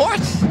quarter, of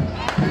course.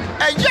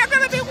 And you're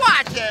going to be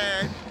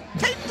watching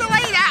tape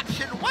delayed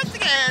action once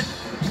again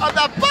on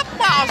the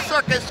Football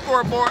Circus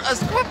scoreboard, the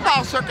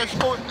Football Circus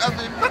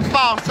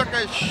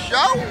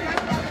show.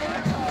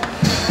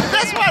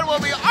 This one will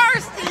be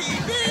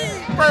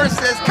RCB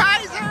versus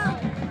Kaiser.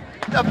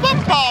 The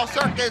Football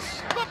Circus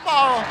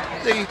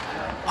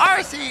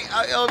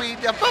it'll be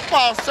the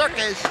Football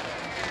Circus.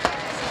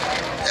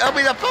 It'll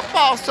be the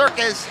Football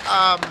Circus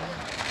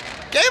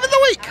game of the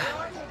week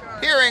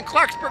here in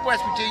Clarksburg,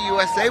 West Virginia,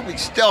 USA. We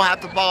still have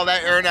to follow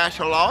that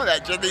international law,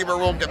 that Geneva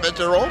Rule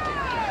Convention rule.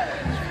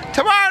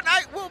 Tomorrow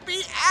night we'll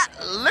be at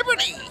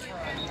Liberty.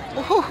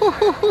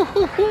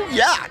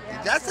 Yeah,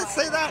 did I just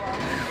say that?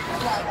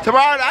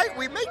 Tomorrow night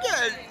we make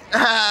it.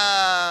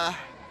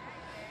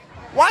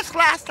 Watch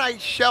last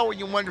night's show and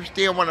you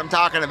understand what I'm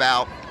talking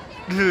about.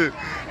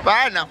 But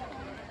I don't know.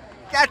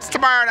 That's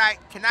tomorrow night.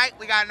 Tonight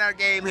we got another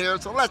game here,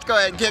 so let's go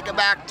ahead and kick it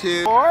back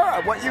to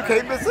what you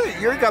came to see.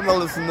 You're coming to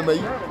listen to me.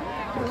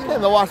 You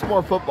came to watch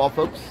more football,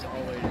 folks.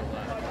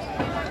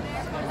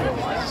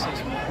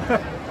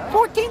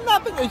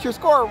 14-0 is your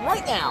score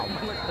right now,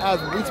 as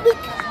we speak.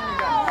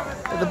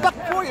 With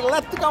 $1:40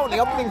 left to go in the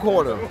opening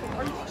quarter.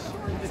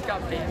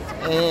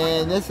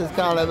 And this is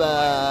kind of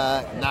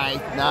a nice.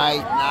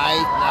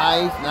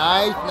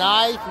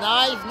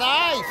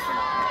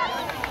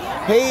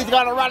 He's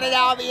going to run it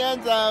out of the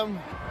end zone.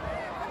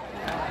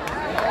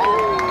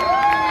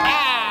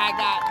 I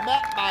got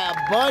met by a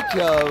bunch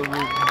of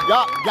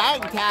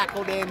gang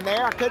tackled in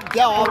there. I couldn't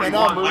tell all the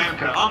numbers.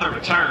 Lamka on the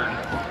return.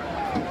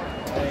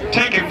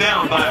 Taken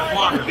down by a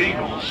flock of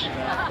eagles.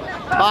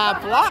 By a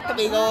flock of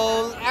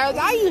eagles, as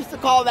I used to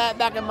call that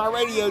back in my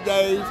radio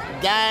days,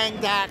 gang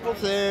tackle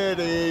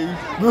city.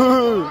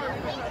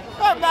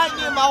 I'm back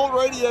in my old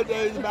radio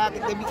days back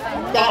at the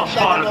Ball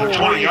spotted at the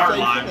 20-yard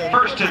line.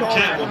 First and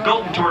 10 with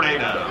Golden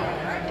Tornado.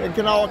 In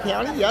Kanawha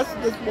County, yes,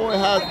 this boy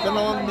has been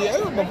on the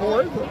air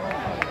before. So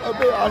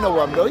I know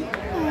what I'm doing.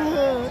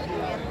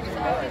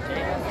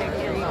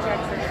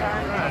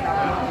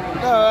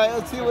 All right,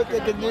 let's see what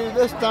they can do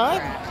this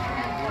time.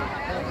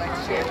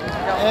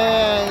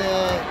 And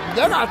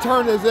they're going to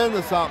turn this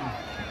into something.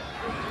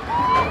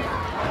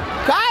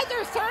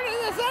 Kaiser's turning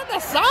this into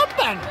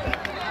something.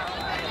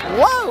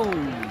 Whoa.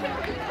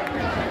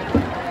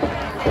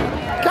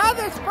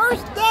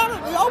 first down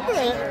at the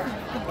opening.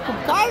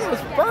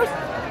 Kaiser's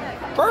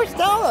first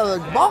down of the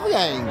ball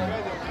game.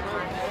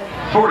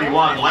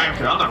 41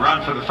 Lamprey on the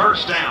run for the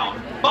first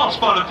down. Ball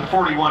spun at the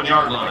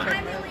 41-yard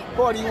line.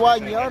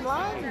 41-yard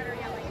line.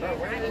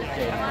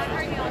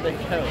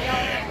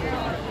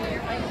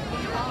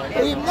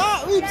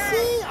 We've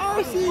seen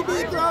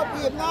RCB throw it.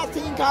 We have not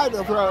seen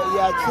Kaiser throw it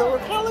yet, so we're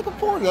kind of looking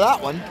forward to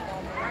that one.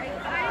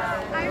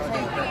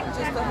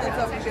 Just a heads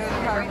up, we go to the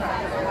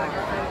chiropractor.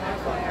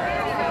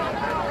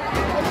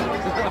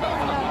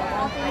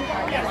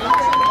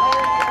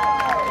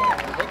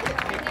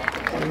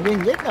 We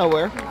didn't get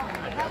nowhere.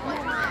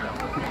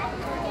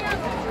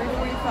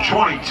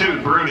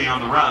 22 Bruni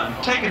on the run,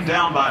 taken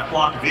down by a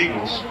flock of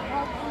Eagles.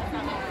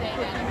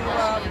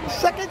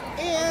 Second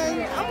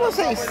and, I'm going to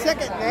say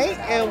second and 8,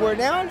 and we're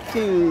down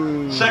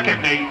to...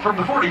 Second and 8 from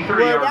the 43-yard line.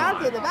 We're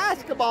down to the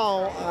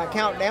basketball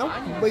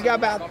countdown. We got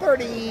about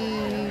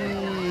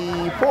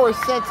 34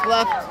 cents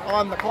left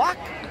on the clock.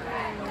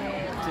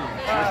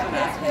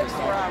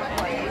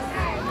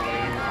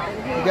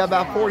 We got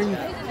about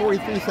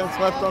 43 cents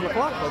left on the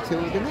clock. Let's see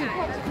what we can do.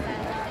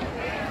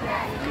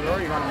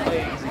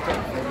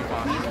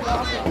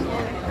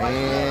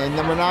 And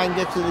number 9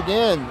 gets it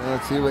again.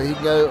 Let's see what he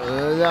can go.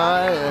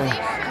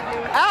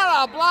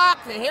 Out of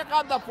blocks, and here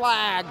come the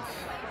flags.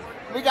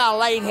 We got a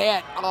late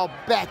hit, I'll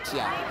bet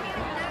you.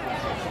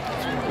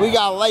 We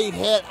got a late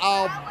hit,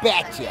 I'll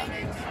bet you.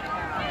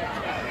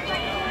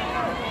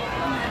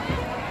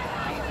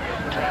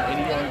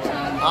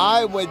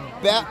 I would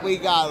bet we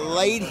got a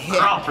late hit.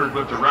 Crawford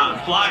with the run,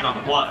 flag on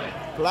the play.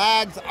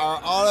 Flags are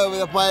all over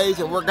the place,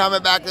 and we're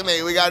coming back to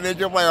me. We got an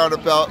injured player on the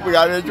field. We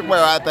got an injured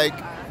player, I think.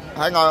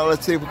 Hang on,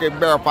 let's see if we can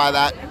verify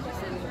that.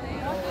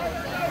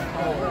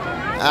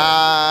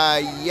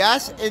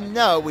 Yes and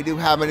no. We do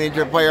have an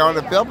injured player on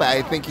the field, but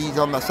I think he's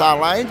on the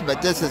sidelines.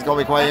 But this is going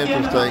to be quite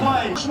interesting.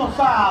 Personal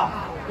foul.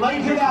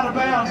 Late hit out of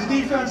bounds.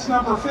 Defense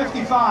number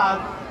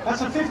 55.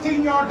 That's a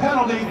 15-yard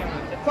penalty.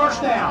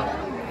 First down.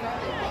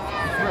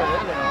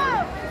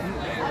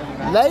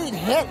 Late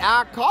hit.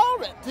 I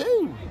called it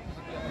too.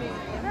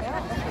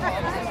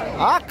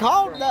 I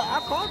called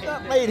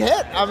that late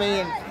hit. I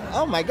mean,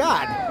 oh my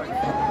God.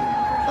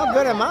 How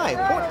good am I?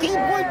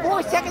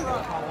 14.4 seconds.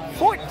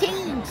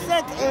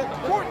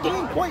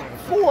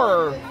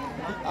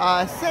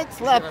 14.4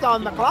 cents left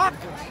on the clock.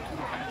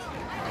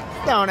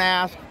 Don't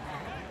ask.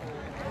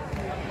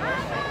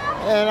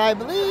 And I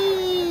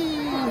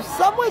believe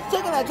someone's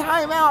taking a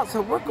timeout,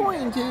 so we're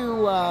going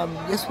to,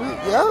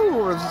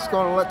 we're just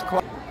going to let the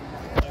clock.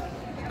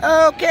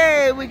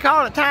 Okay, we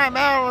called a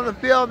timeout on the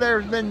field.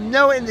 There's been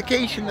no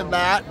indication of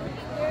that.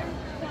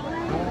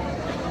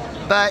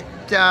 But,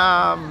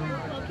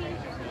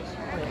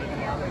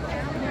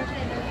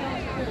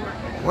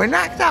 we're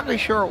not exactly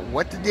sure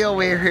what the deal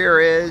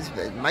here is,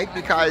 but it might be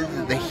because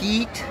of the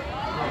heat,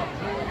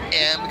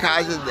 and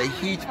because of the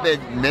heat's been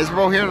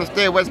miserable here in the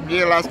state of West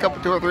Virginia the last couple,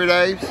 2 or 3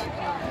 days.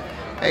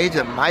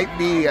 It might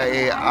be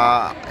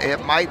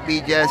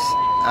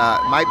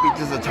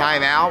just a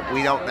timeout.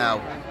 We don't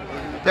know.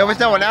 There was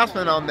no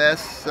announcement on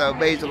this, so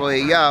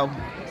basically, we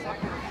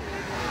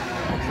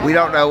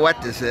don't know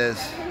what this is.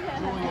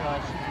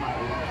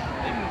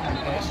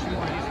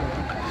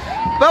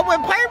 But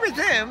when play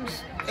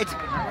resumes, it's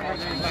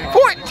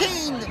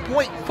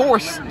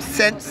 14.4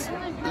 cents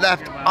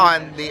left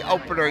on the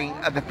opening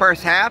of the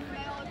first half.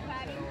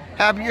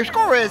 Your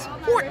score is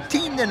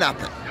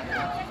 14-0.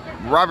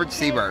 Robert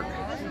Seaberg.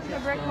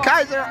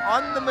 Kaiser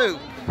on the move.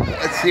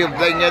 Let's see if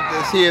they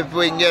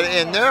can get it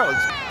in there.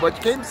 Let's what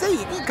you came to see.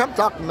 You can come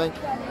talk to me.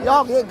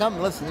 Y'all can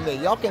come listen to me.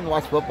 Y'all can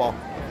watch football.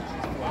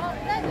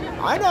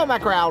 I know my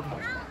crowd.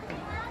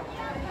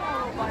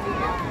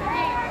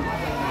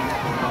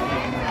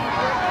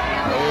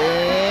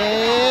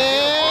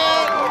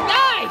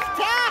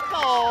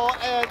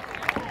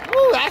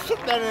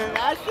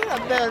 That should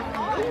have been.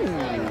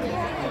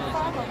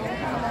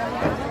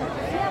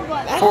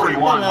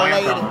 41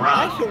 lands on the run.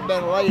 That should have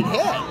been a late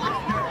hit.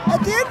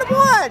 At the end of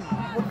 1,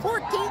 we're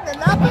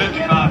 14-0.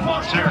 55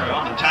 Montero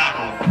on the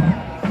tackle.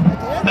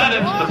 That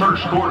ends the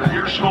first quarter.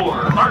 Your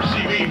score: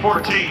 RCB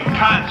 14,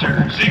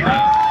 Kaiser 0.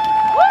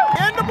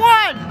 End of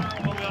 1.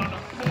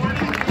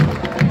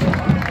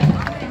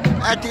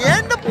 At the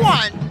end of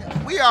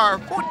 1, we are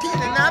 14-0.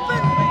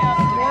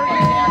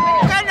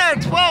 Got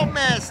another 12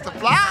 minutes to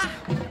fly.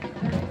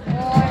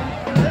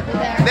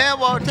 Then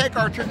we'll take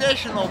our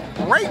traditional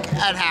break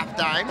at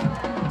halftime.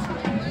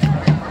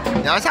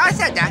 Notice how I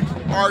said that.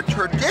 Our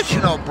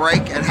traditional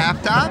break at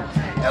halftime.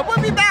 And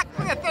we'll be back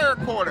for the third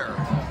quarter.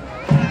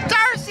 It's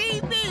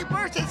RCB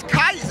versus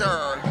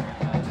Kaiser.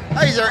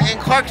 Kaiser in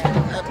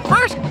Clarksburg.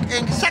 First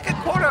and second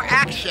quarter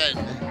action.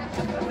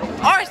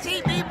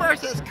 RCB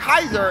versus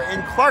Kaiser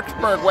in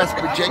Clarksburg, West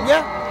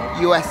Virginia,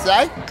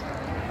 USA.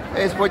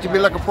 Is what you'll be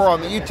looking for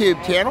on the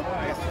YouTube channel.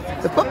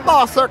 The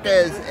football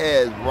circus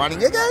is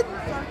running again.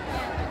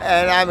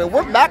 And I mean,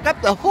 we're back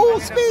up to full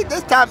speed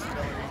this time.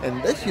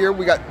 And this year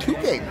we got 2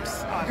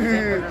 games.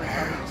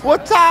 We'll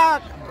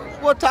talk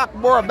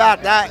more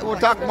about that. We'll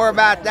talk more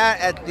about that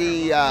at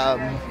the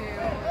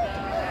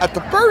at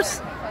the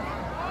first,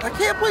 I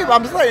can't believe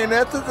I'm saying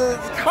that.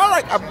 It's kind of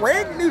like a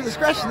brand new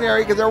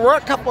discretionary because there were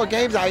a couple of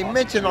games I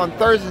mentioned on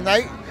Thursday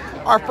night.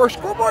 Our first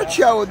scoreboard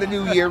show of the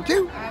new year,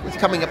 too, is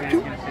coming up,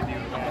 too.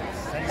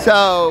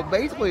 So,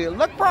 basically,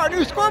 look for our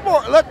new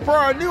scoreboard. Look for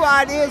our new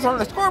ideas on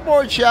the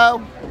scoreboard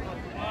show.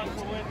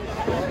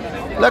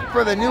 Look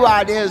for the new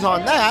ideas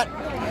on that.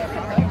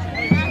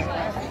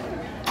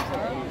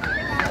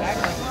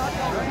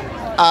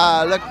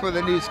 Look for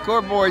the new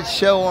scoreboard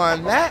show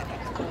on that.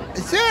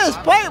 As soon as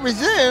play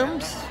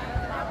resumes,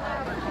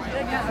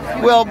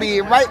 we'll be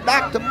right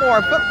back to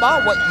more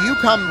football, what you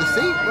come to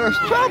see. There's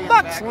 12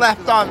 bucks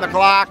left on the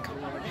clock.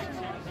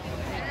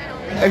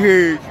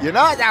 You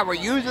know that we're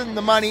using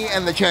the money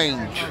and the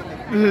change.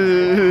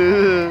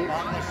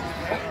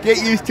 Get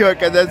used to it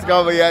because that's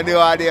going to be a new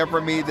idea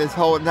for me this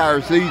whole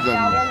entire season.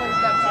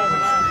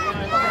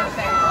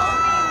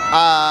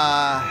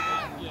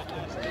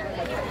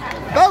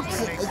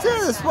 Folks, as soon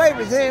as this play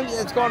resumes,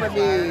 it's going to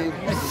be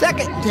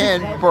 2nd and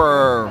 10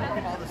 for,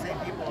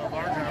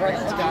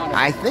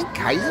 I think,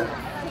 Kaiser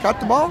got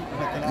the ball.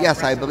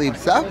 Yes, I believe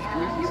so.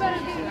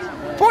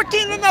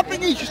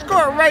 14-0 each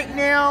score right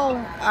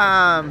now.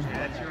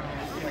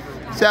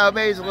 So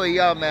basically,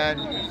 yo, man,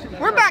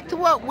 we're back to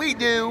what we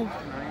do.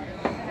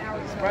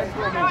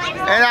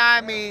 And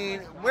I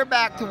mean, we're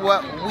back to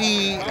what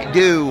we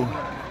do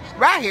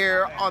right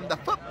here on the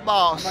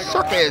Football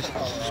Circus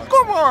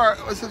scoreboard.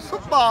 It was a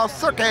Football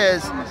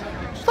Circus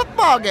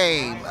football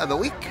game of the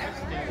week.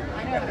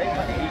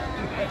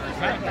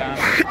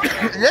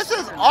 This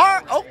is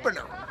our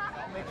opener.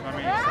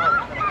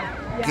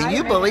 Can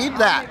you believe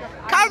that?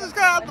 Kaiser's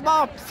got out the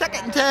ball,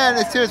 2nd and 10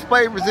 as soon as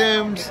play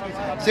resumes.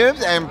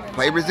 And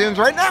play resumes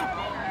right now.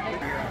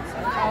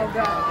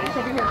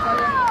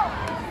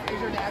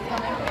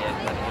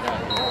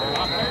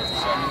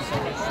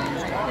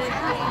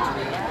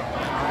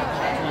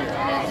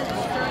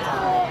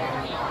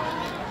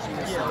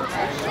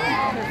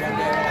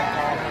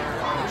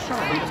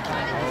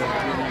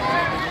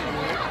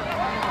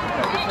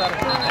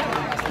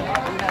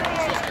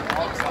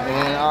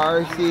 And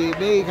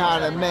RCB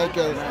kind of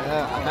making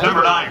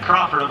Number 9,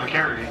 Crawford on the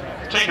carry.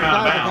 Taken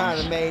out of bounds. Kind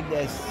of made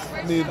this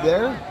move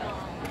there.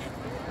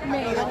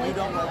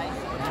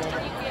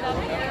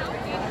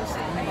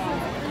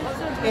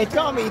 It's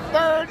going to be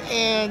 3rd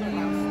and,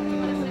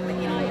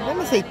 let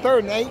me say 3rd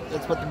and 8.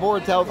 That's what the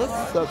board tells us.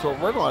 That's what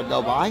we're going to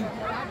go by.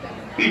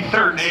 Be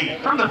 3rd and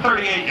 8 from the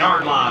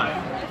 38-yard line.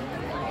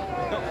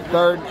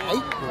 3rd and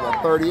 8 from the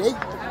 38.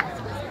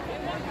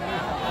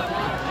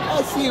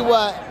 Let's see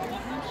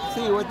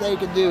what they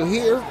can do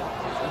here.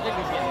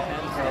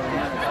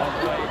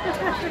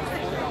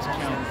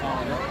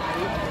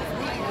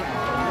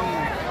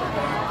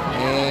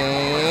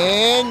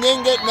 And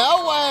didn't get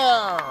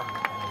nowhere.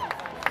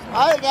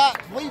 I got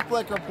flea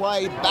flicker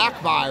play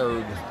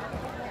backfired.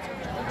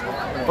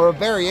 Or a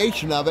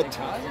variation of it.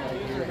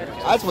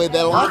 That's way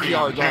better lots of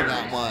yards on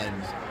that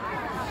one.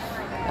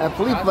 And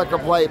flea flicker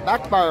play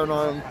backfired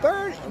on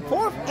 4th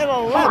and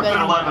 11. 4th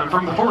and 11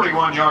 from the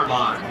 41-yard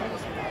line.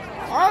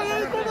 Are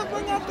they going to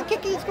bring out the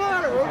kicking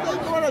squad, or are they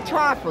going to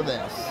try for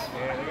this?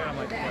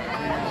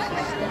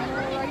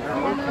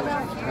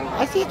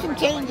 I see some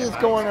changes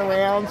going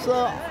around,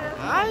 so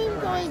I'm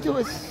going to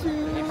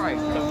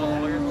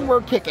assume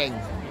we're kicking.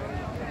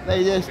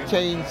 They just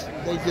changed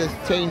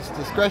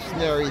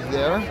discretionaries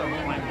there.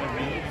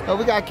 But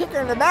we got a kicker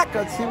in the back.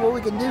 Let's see what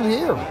we can do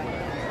here.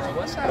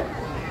 What's that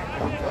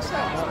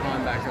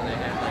linebacker they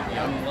had, like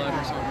young blood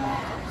or something?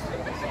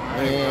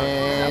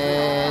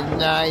 And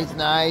nice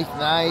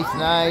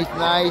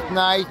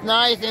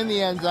in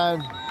the end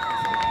zone.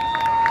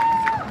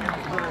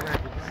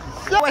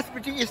 So West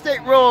Virginia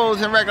State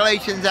rules and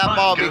regulations, that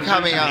ball will be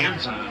coming out.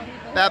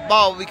 That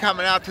ball will be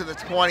coming out to the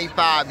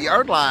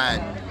 25-yard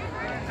line.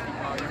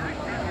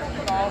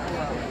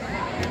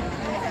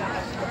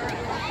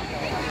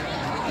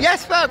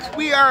 Yes, folks,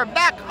 we are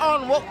back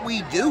on what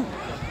we do.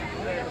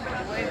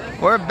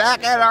 We're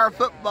back at our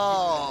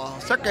football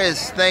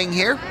circus thing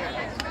here.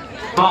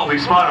 Ball will be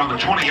spot on the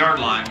 20-yard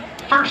line.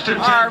 1st and 10.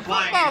 Our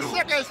football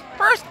circus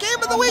first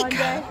game of the week.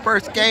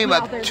 First game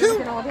of 2.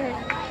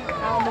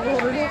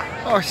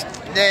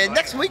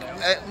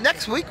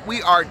 Next week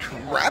we are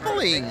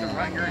traveling.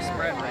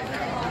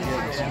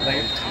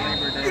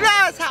 You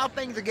know how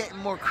things are getting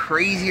more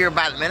crazier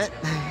by the minute.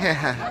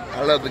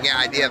 I love the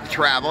idea of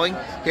traveling.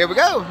 Here we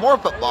go, more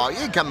football. You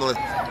can come to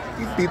listen.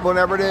 You people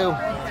never do.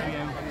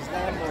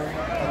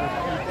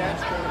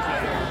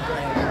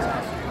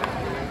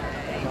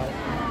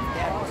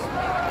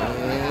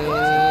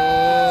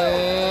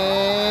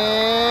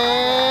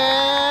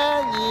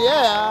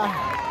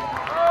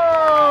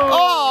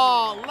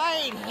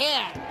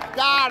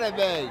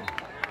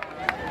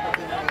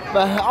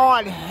 But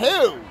on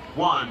who?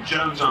 One,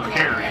 Jones on the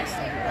carry.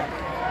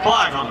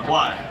 Flag on the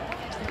play.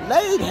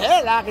 Laid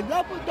head, I can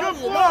definitely tell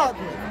you that.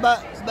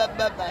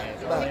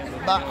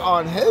 But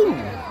on who?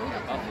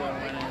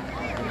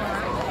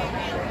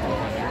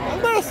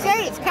 I'm gonna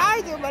say it's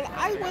Kaiser, but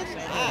I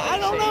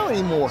don't know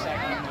anymore.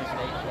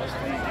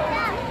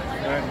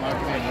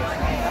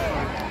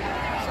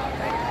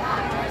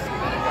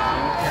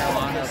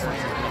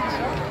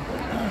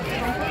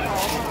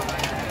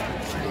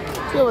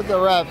 See what the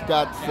refs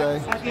got to say.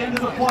 At the end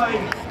of the play,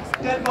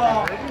 dead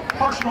ball,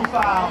 personal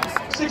foul,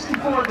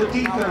 64 of the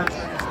defense,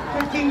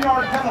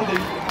 15-yard penalty,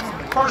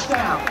 first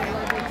down.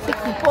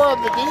 64 of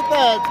the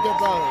defense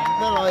gets a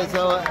penalty,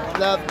 so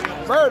the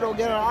Bird will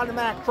get an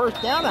automatic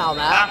first down out of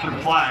that. After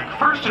the flag,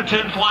 1st and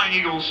 10 Flying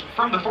Eagles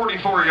from the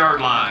 44-yard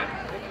line.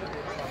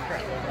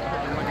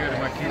 I'm gonna go to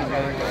my kids'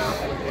 game.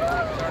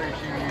 Sorry,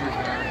 shoot you.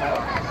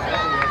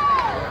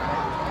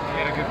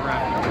 Had a good run.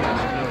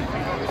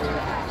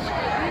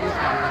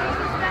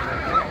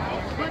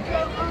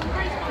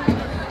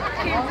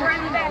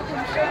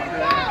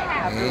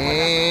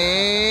 And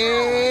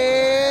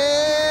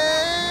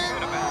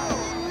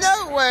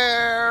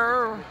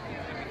nowhere.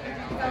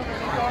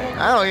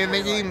 I don't even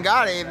think he even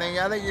got anything.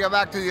 I think you go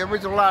back to the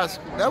original last.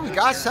 No, we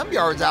got some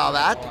yards out of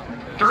that.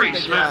 3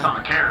 Smith on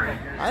the carry.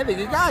 I think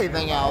he got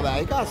anything out of that.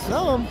 He got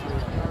some.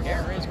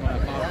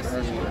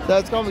 So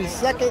it's going to be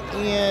second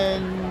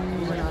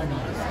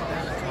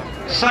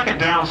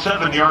down,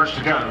 7 yards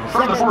to go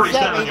from the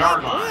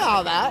 47-yard line. Out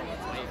of that.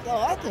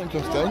 Oh, that's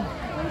interesting.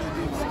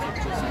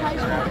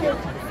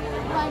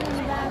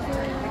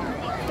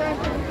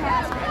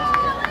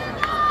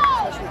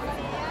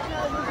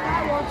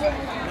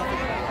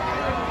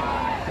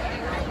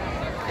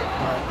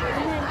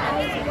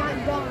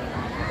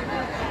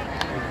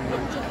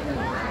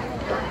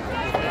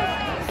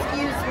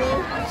 Excuse me.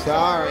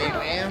 Sorry,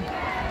 man.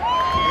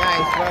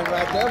 Nice run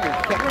right there. We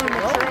kept it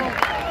going.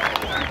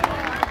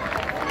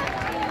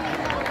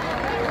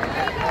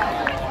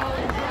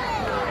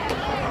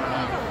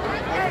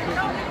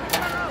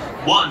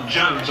 One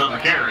Jones on the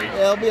carry.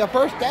 It'll be a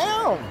first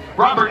down.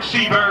 Robert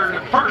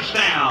Seabird, first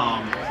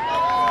down.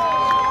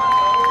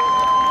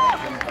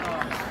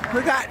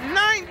 We got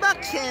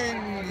 $9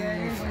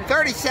 and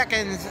 30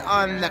 seconds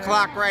on the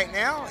clock right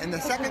now in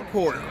the second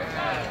quarter.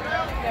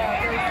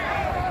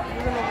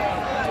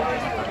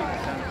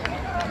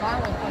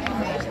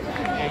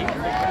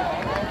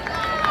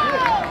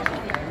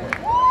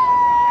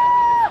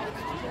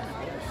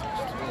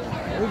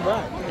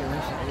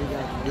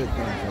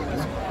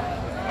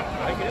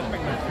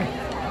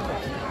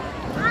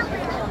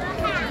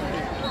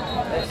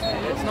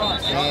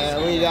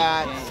 And we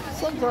got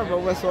some sort of a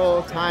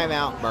whistle,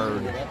 timeout,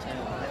 Bird.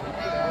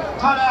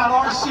 Timeout,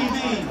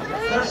 RCV.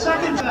 They're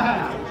second to the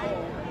half.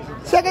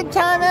 Second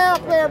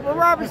timeout there for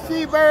Robert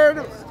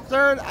Seabird.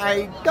 Third,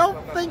 I don't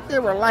think they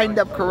were lined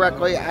up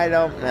correctly. I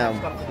don't know.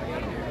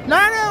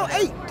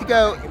 9:08 to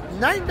go.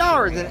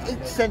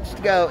 $9.08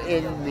 to go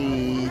in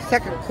the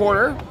second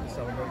quarter.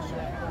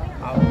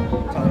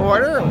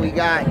 We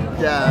got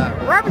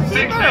Robert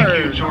Big thank you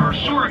Seabird. to our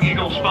Soaring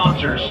Eagle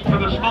sponsors for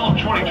the fall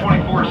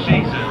 2024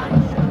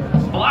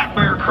 season. Black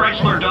Bear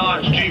Chrysler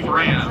Dodge Jeep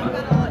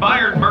Ram,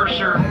 Bayard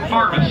Mercer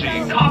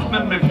Pharmacy,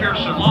 Kaufman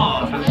McPherson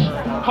Law Office,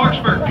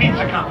 Clarksburg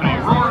Pizza Company,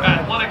 Roar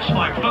Athletics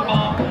Flag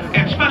Football,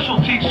 and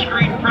Specialty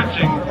Screen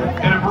Printing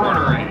and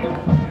Embroidery.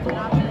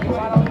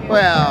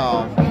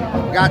 Well,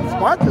 got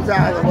sponsors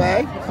out of the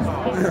way.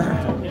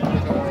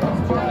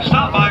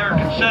 Stop by our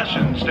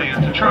concession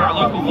stand to try our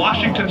local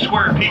Washington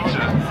Square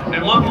Pizza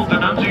and local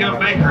D'Annunzio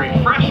Bakery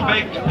fresh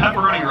baked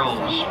pepperoni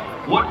rolls.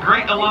 What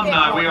great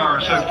alumni we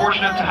are so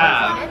fortunate to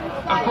have.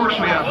 Of course,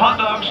 we have hot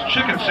dogs,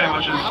 chicken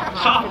sandwiches,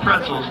 soft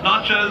pretzels,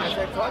 nachos,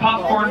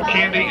 popcorn,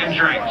 candy, and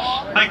drinks.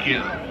 Thank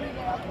you.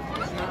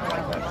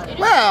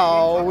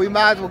 Well, we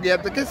might as well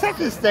give the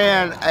concession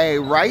stand a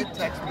right in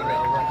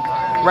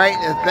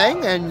the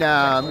thing, and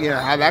you know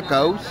how that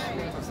goes.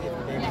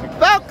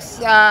 Folks,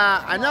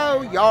 I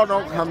know y'all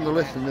don't come to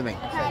listen to me.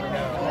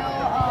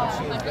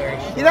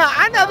 You know,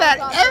 I know that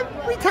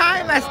every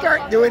time I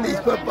start doing these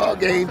football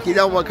games, you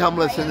don't want to come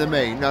listen to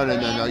me. No,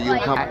 you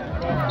come.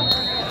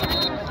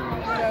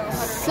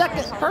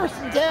 Second, first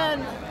and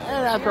 10,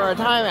 and after a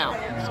timeout.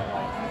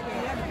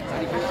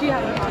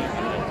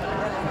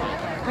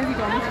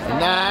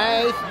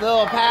 Nice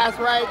little pass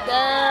right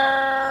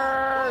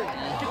there.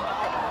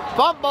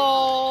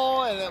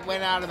 Fumble, and it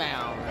went out of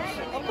bounds.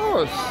 Of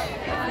course.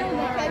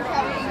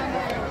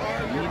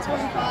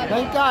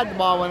 Thank God the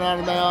ball went out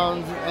of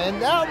bounds,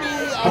 and that'll be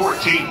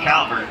 14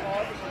 Calvert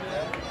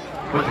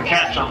with the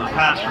catch on the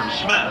pass from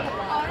Smith.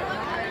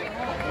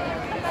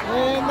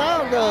 And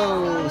that'll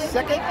go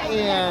second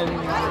and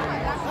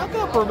I'll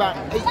go for about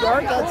 8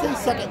 yards. I'd say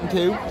second and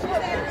 2.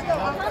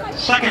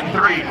 Second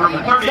 3 from the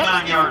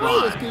 39-yard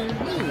line. Excuse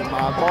me,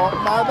 my fault,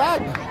 my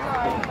bad.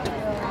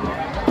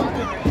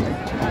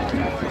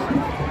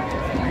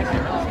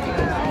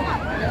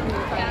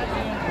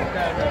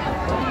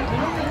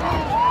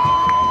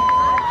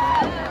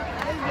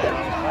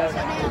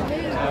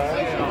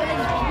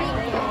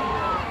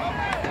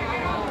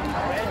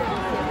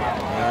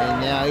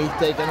 Now he's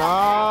taking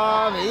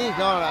off. He's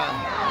gonna.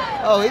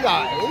 Oh, he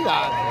got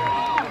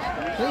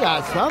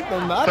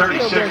something. But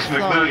 36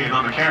 McMillian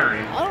on the carry.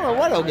 I don't know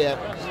what he'll get.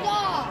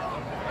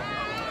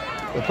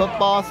 The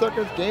football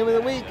circus game of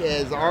the week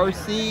is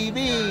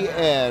RCV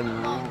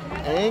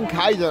and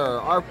Kaiser.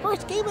 Our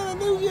first game of the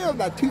new year of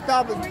the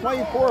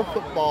 2024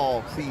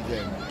 football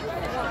season.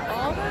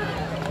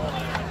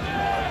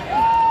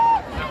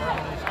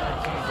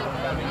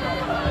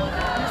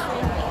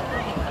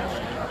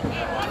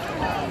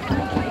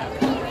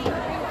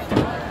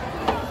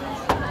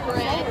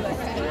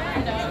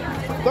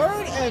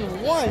 Third and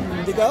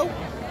 1 to go.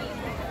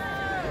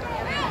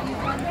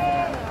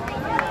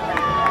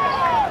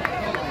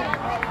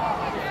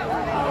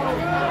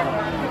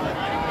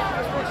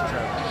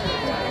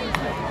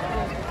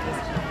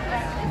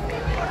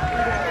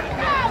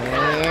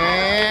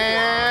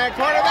 And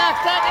quarterback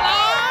taking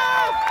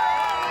off.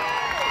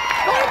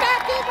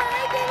 Quarterback keeper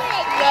making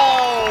it. No.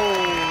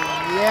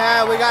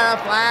 Yeah, we got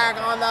a flag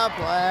on the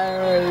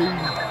play.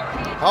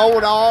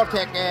 Hold all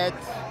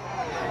tickets.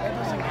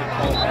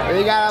 We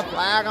got a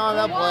flag on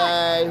the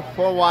play.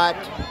 For what?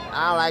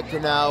 I like to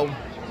know.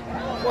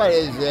 What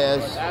is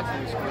this?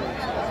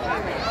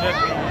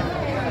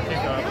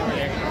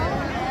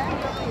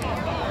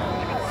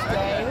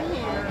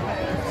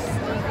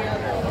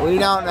 We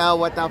don't know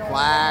what the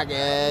flag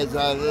is.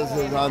 This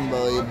is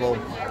unbelievable.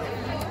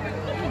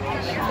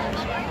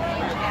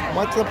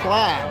 What's the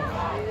flag?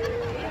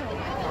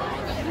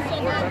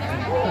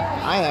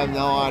 I have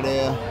no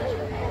idea.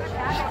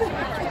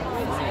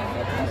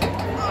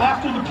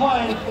 After the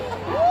play,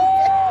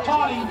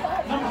 taunting,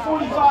 number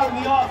 45 in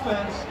the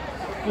offense.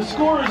 The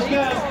score is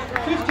good.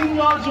 15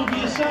 yards will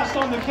be assessed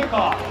on the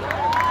kickoff.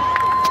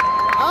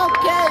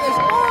 Okay, the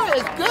score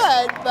is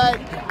good, but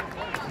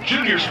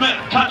Junior Smith,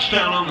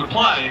 touchdown on the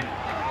play.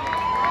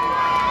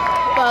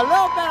 a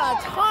little bit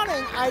of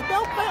taunting. I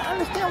don't quite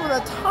understand what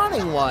the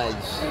taunting was.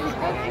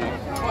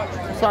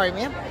 Sorry,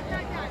 ma'am.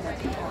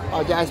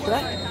 Apologize for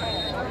that.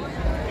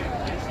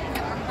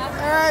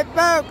 All right,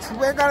 folks,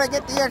 we're going to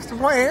get the extra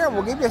point here.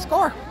 We'll give you a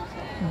score.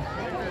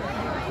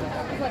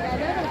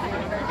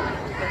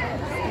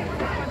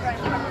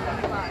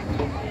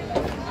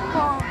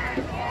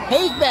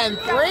 He's been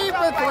 3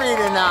 for 3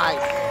 tonight.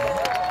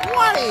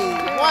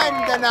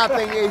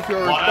 21-0 is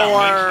your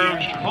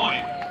score.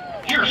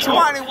 Your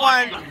score,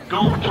 21.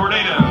 Gold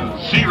Tornado,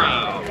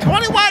 0.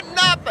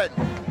 21-0.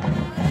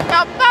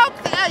 Now,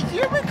 folks, as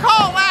you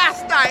recall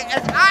last night,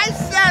 as I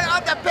said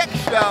on the pick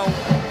show,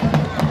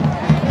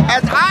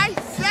 as I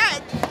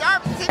said,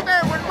 Darby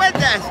Seabury would win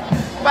this,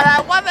 but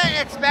I wasn't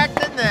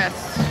expecting this.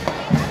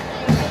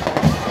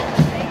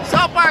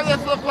 So far,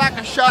 this looks like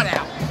a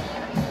shutout.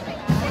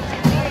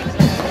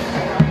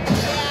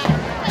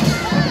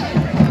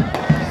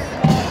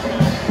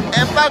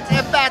 And folks,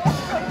 in fact,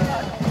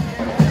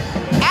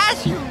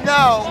 as you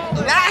know,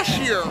 last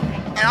year,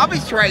 and I'll be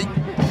straight,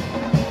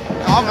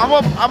 I'm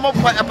gonna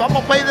play. If I'm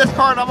gonna play this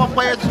card, I'm gonna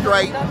play it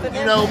straight.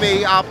 You know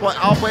me, I'll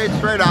play it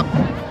straight up.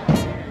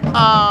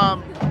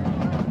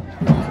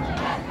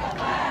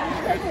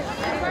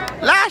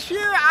 Last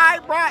year I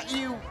brought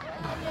you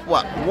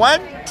what?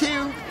 1,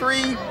 2,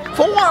 3,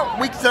 4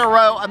 weeks in a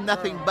row of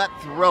nothing but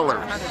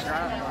thrillers.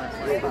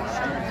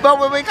 But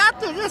when we got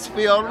to this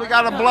field, we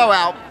got a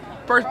blowout.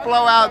 First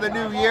blowout of the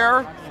new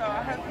year.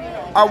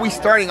 Are we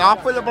starting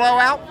off with a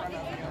blowout?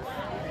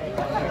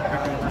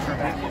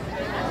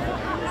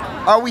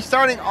 Are we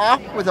starting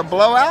off with a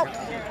blowout?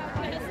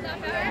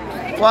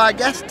 Well, I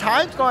guess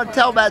time's going to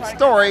tell that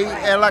story.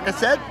 And like I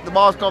said, the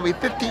ball's going to be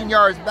 15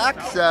 yards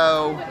back.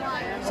 So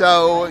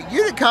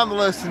you didn't come to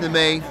listen to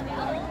me.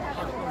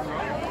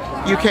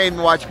 You came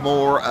to watch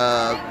more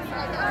of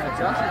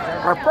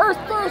our first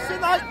Thursday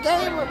night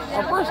game,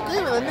 our first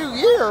game of the new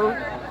year.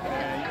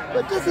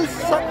 But this is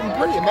something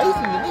pretty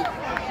amazing to me.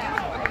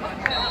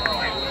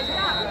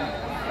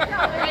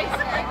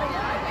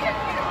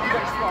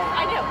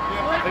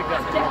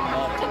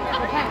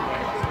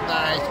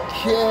 Nice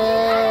kick.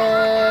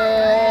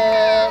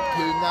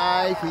 He's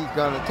nice. He's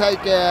going to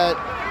take it.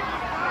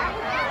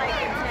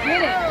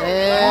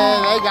 And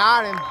they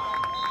got him.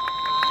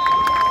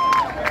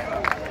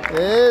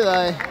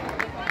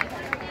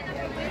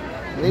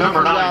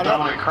 Number 9,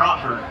 Dominic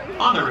Crawford,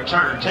 on the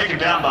return, taken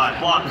down by a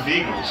flock of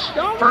Eagles.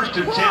 First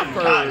and 10,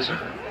 Kaiser.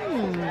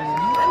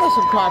 I know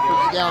some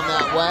Crawfords down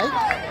that way.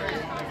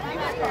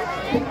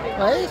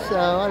 So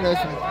I know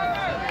some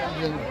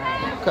in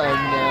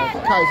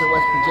Kaiser,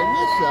 West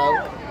Virginia. So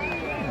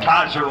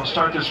Kaiser will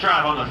start this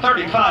drive on the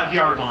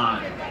 35-yard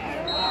line.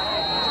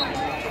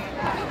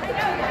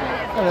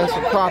 I know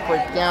some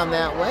Crawfords down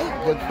that way.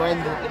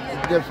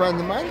 Good friend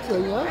of mine.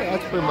 So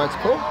that's pretty much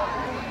cool.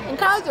 And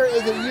Kaiser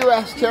is a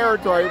U.S.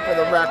 territory for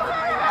the record.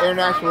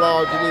 International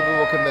Law of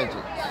Geneva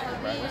Conventions.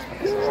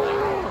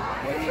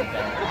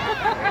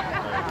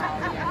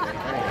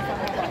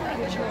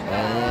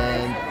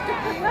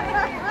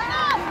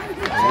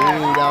 And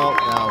we don't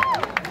know.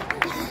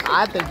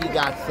 I think he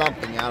got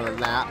something out of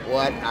that.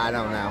 What? I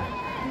don't know.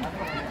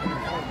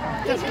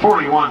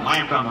 41,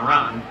 Lamp on the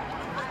run.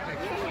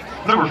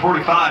 Number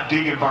 45,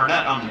 Deegan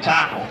Barnett on the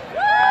tackle.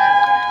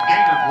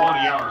 Gain of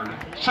 1 yard.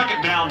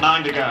 Second down,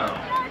 9 to go.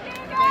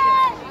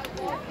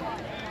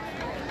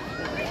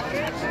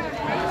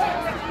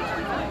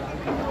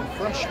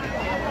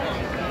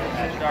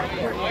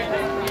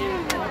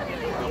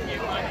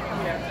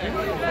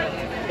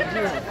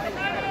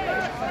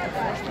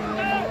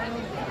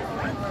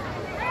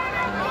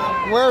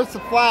 Where's the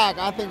flag?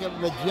 I think it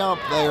was a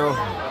jump there.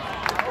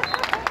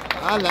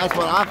 And that's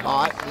what I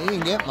thought. He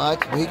didn't get much,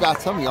 but he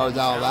got some yards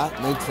out of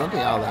that. Made something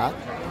out of that.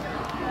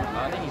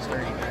 I think he's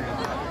 30.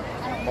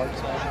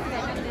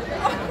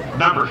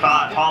 Number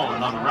 5,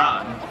 Holland on the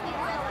run.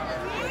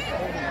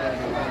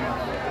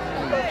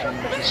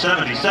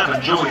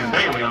 77, Julian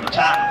Bailey on the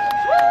tackle.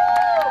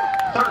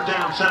 3rd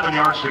down, 7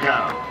 yards to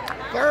go.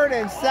 3rd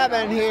and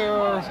 7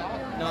 here.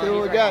 See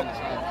what we got.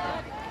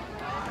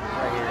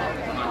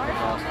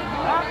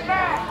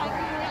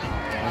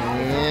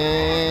 And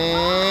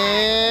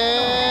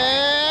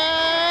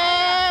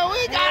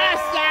we got a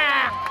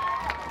sack.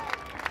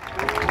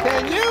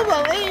 Can you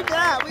believe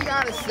that? We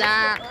got a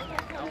sack.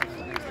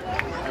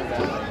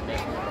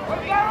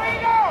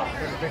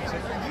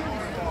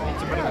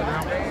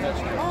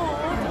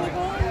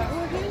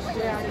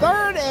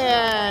 Third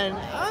and,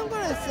 I'm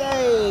going to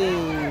say...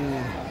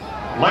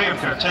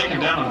 Layup got taken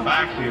down in the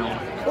backfield.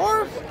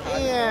 4th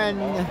and...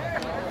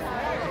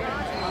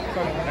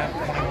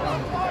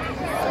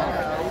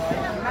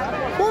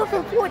 4th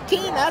and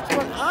 14, that's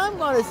what I'm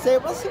going to say.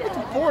 Let's see what the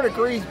board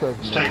agrees with.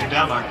 It's taken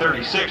down by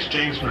 36,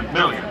 James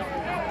McMillian.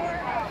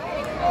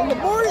 And the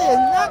board is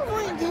not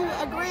going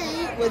to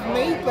agree with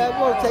me, but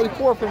we'll say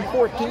 4th and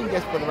 14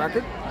 just for the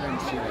record.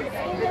 He's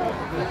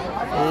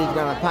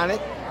going to punt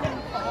it.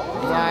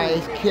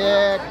 Nice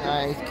kick,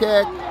 nice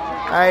kick,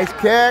 nice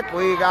kick.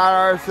 We got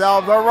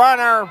ourselves a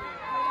runner.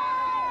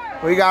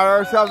 We got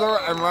ourselves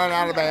a run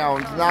out of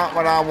bounds. Not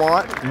what I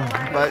want,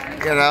 but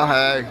you know,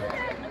 hey.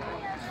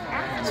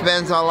 It's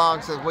been so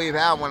long since we've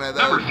had one of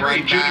those. Number 3,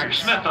 run Junior backs.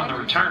 Smith on the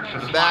return for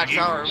the Backs, I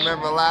don't Eagles.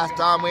 remember the last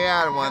time we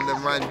had one of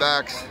them run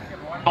backs.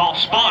 Ball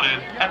spotted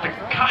at the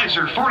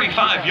Kaiser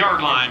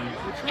 45-yard line.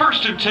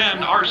 1st and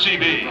 10,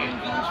 RCB.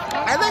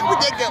 I think we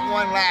did get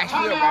one last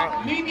year, Timeout.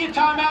 bro. Immediate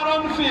timeout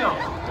on the field.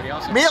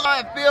 Me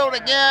on the field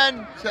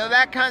again, so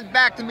that comes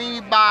back to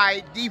me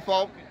by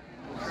default.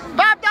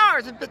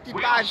 $5.55.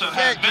 We also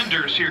have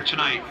vendors here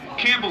tonight.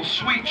 Campbell's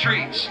Sweet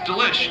Treats,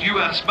 Delish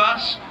US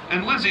Bus,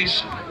 and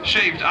Lizzie's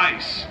Shaved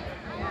Ice.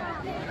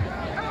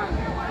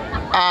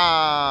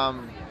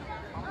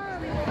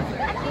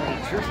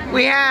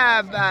 We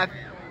have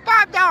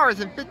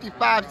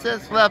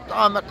 $5.55 left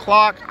on the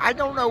clock. I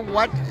don't know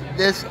what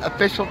this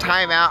official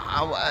timeout,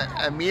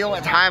 a meal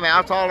and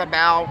timeout's all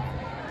about.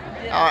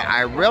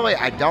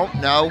 I don't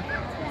know.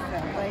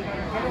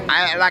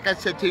 Like I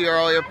said to you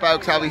earlier,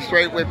 folks, I'll be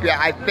straight with you.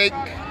 I think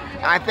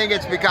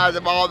it's because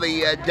of all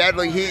the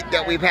deadly heat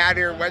that we've had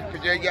here in West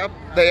Virginia.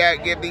 They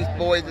give these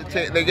boys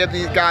they give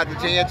these guys a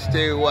chance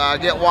to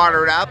get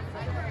watered up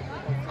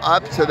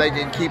so they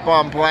can keep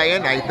on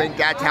playing. I think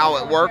that's how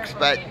it works,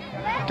 but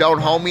don't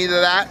hold me to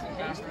that.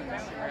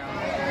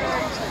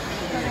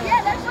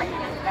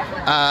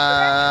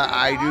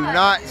 I do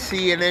not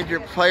see an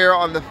injured player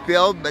on the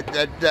field, but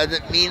that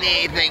doesn't mean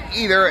anything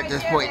either at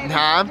this point in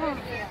time.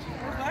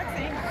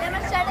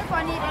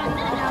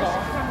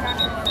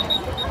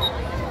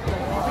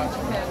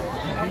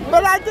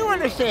 But I do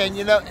understand,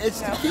 you know, it's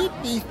to keep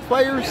these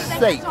players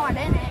safe.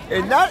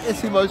 And that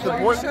is the most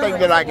important thing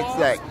that I can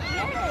say.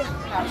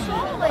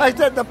 Like I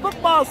said, the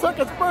football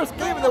circus first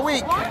game of the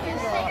week,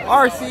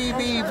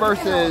 RCB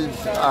versus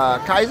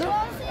Kaiser,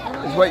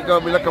 is what you're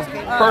going to be looking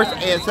for. First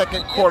and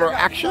second quarter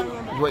action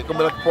is what you're going to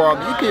be looking for on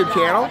the YouTube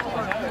channel.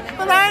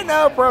 But I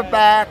know for a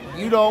fact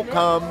you don't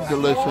come to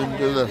listen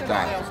to this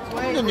guy.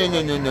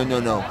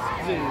 No.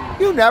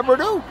 You never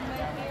do.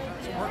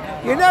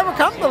 You never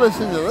come to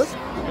listen to this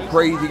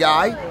crazy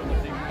guy.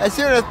 As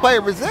soon as play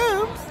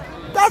resumes,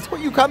 that's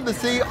what you come to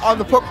see on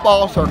the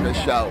Football Circus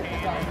Show.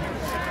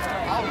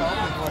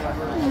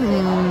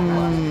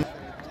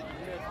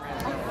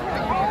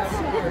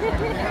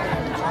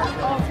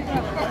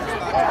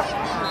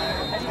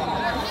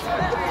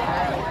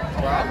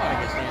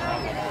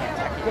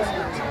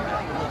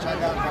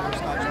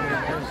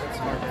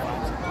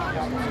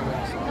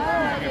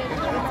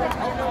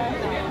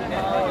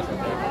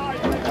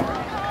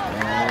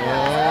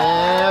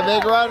 Yeah,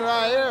 big run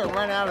right here.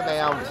 Run out of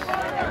bounds.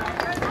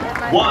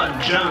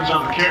 1, Jones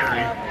on the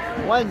carry.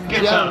 One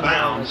Gets out of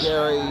bounds.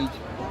 Carry.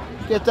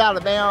 Gets out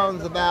of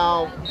bounds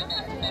about,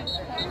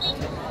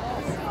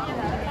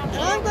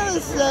 I'm gonna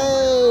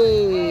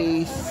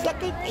say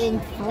 2nd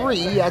and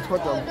 3. That's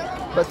what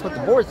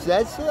the board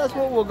says. So that's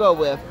what we'll go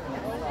with.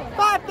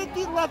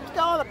 5:50 left to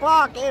go on the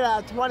clock in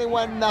a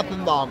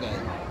 21-0 ball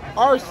game.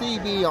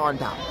 RCB on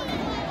top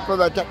for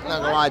the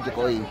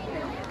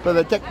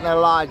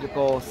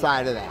technological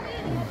side of that.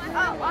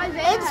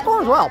 And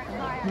scores well.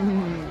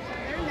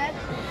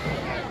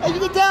 As you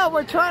can tell,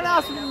 we're trying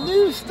out some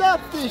new stuff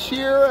this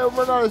year, and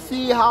we're going to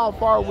see how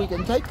far we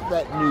can take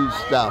that new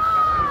stuff.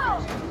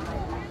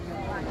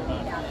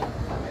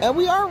 And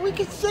we are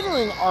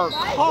reconsidering our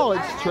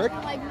college trick.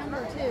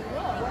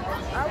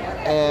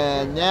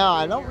 And now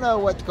I don't know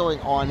what's going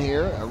on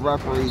here. The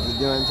referees are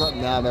doing something.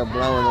 Now they're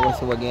blowing the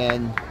whistle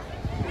again.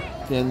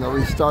 Then they'll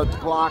restart the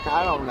clock.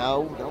 I don't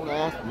know. Don't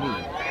ask me.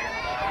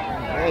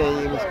 They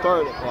didn't even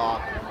start the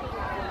clock.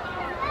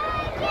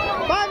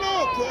 5 minutes.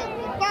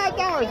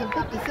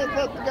 $5.50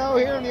 left to go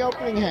here in the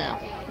opening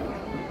half.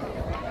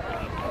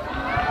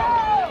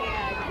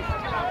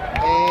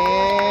 And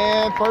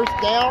first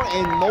down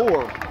and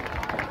more.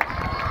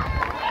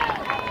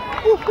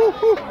 Woo, woo,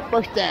 woo.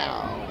 First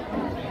down.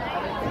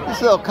 This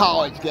is a little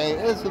college game.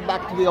 This is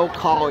back to the old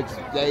college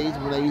days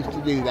when they used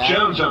to do that.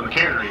 Jones on the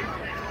carry.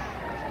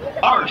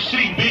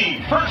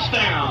 RCB, first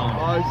down.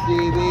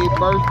 RCB,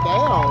 first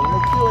down.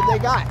 Let's see what they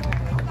got.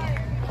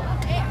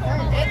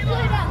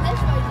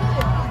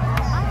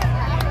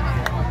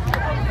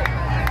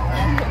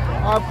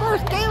 Our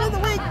first game of the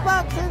week,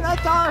 folks, and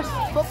that's our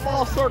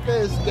football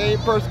circus game.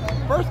 First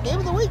game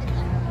of the week.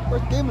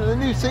 First game of the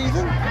new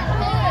season.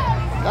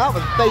 That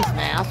was face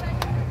mask.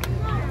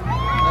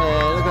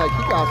 And look like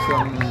he got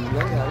some,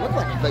 looked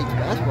like a face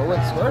mask, but I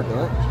wasn't swear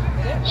to it.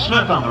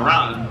 Smith on the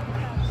run.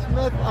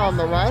 Smith on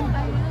the run.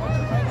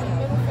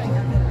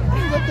 He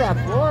looked at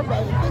that floor,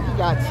 but I think he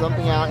got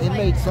something out. He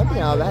made something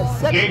out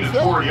of that. Gain of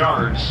 4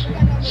 yards.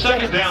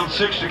 Second down,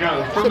 6 to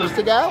go from the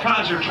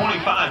Kaiser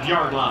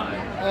 25-yard line.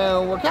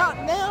 And we're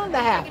counting down to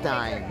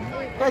halftime.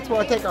 That's why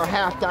we'll take our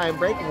halftime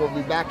break, and we'll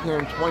be back here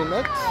in 20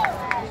 minutes.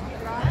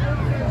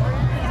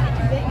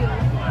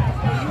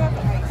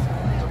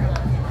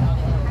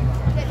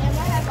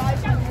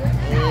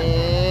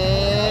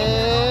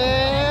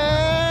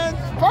 And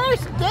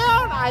first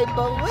down, I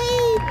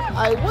believe.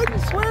 I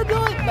wouldn't swear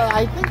to it, but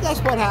I think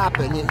that's what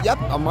happened. Yep,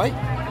 I'm right.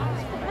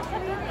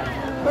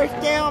 First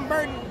down,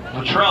 Burton.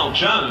 Latrell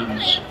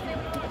Jones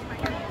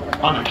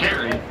on the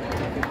carry.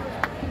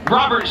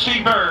 Robert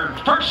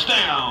Seaberg, first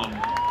down.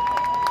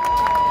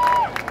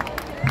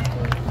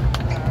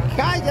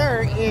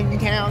 Kaiser in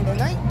town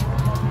tonight.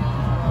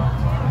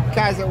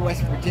 Kaiser,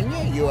 West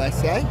Virginia,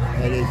 USA.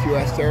 That is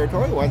U.S.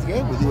 territory. Once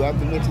again, we do have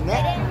to mention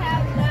that.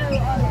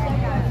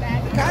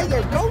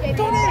 Kaiser Golden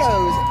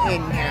Tornadoes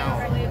in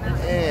town.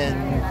 And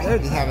they're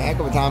just having a heck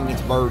of a time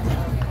against Bird.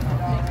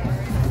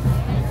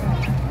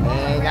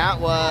 And that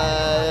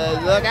was,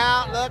 look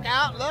out, look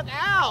out, look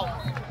out.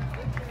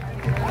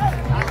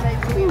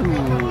 Ooh,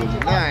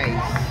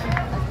 nice.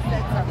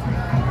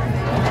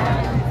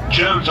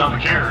 Jones on the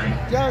carry.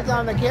 Jones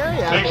on the carry.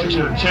 Takes it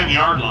to the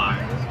 10-yard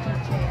line.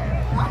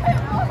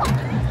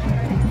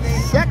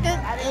 Second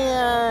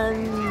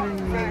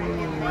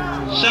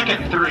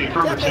and 3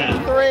 from the 10. Second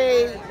and 3.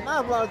 Might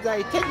as well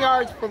say 10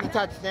 yards for the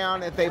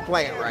touchdown if they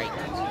play it right.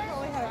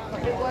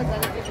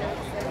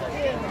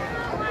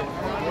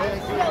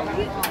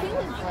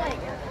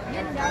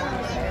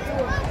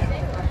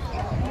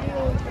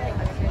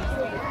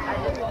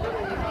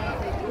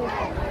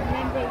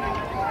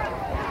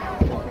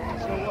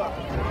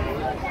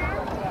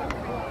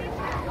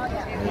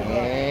 And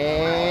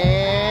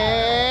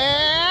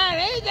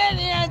he's in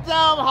the end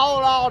zone.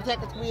 Hold all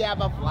tickets. We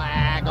have a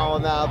flag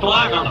on the play.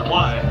 Flag on the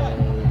play.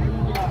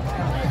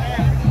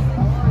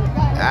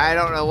 I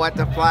don't know what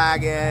the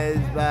flag is,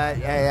 but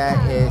yeah,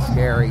 that is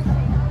scary.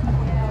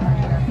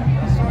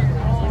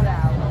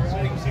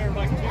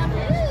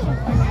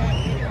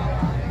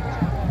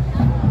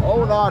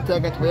 Hold on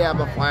tickets, we have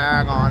a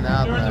flag on the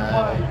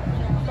play.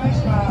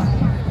 Face mask,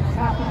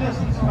 half the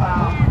distance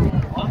foul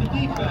on the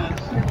defense.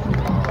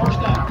 First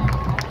down.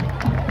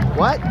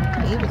 What?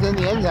 He was in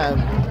the end zone.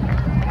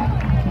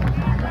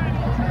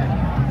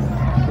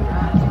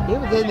 He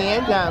was in the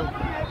end zone.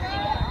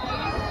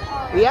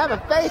 We have a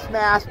face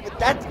mask, but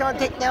that's going to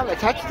take down the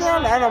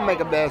touchdown? That don't make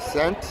a bit of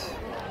sense.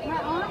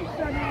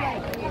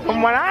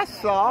 From what I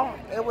saw,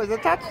 it was a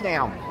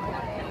touchdown.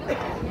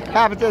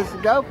 Half a distance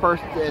to go,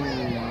 first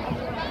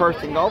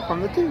and goal from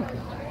the 2.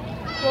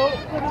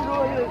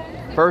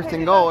 First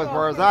and goal, as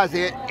far as I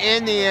see it,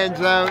 in the end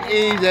zone,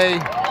 easy.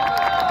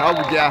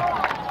 Told ya.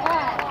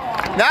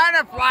 Not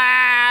a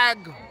flag.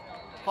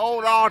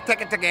 Hold all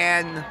tickets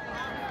again.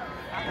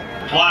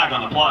 Flag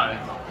on the play.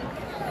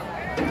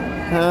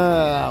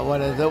 What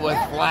is it with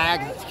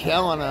flags? It's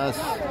killing us.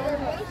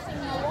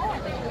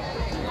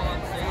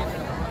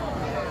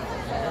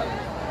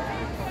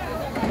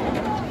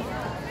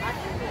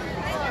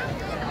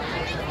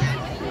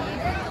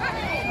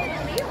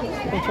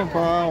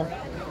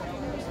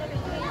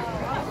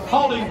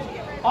 Holding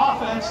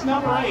offense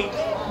number 8.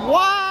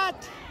 What?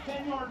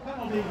 10-yard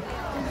penalty.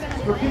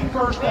 Repeat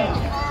first down.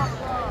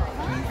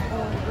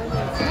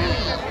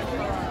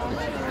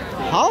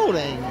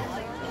 Holding?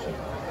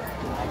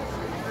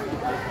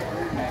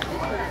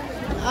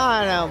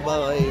 I don't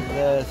believe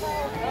this.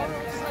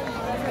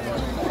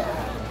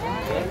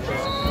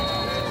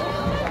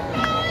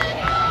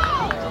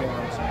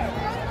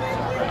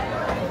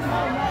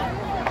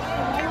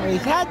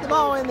 He's had the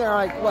ball in there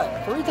like,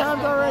 what, 3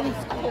 times already?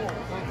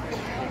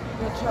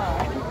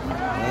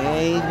 And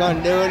he's going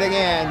to do it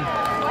again.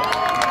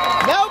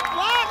 No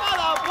flag on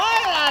the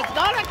play, that's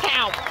going to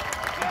count.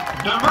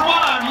 Number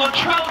 1,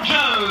 Latrell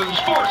Jones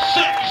for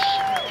 6.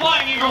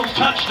 Flying Eagles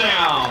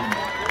touchdown.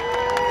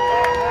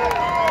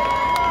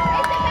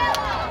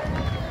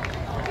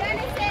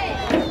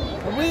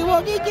 We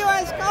will get you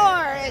a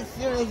score as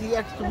soon as the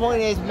extra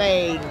point is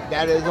made.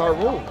 That is our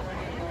rule.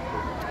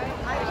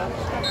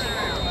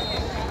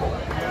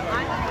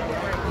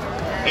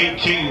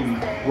 18,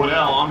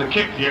 Waddell on the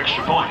kick, the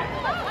extra point.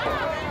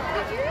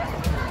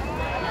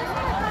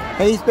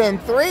 He's been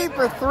 3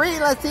 for 3.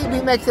 Let's see if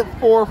he makes it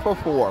 4 for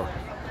 4.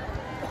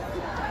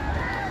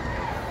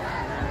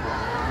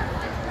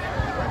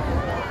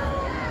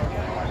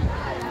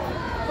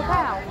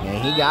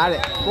 And he got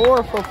it.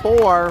 4 for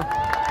 4.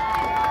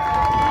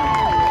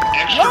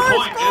 Extra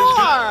point score! is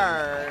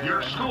good.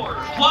 Your score,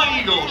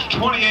 Flying Eagles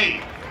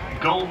 28,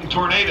 Golden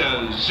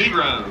Tornadoes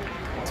 0.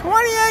 28-0. 3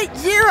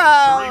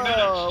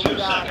 minutes, 2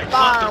 seconds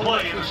left to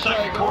play in the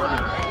second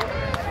quarter.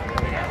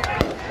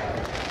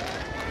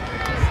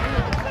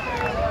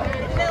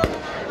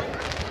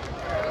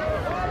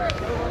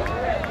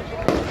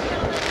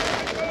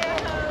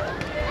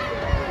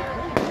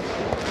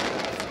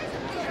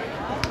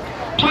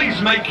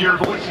 Please make your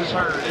voices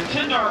heard.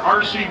 Attend our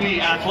RCB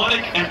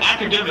athletic and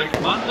academic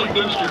monthly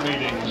booster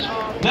meetings.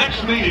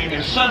 Next meeting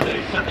is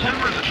Sunday,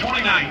 September the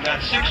 29th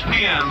at 6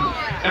 p.m.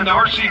 in the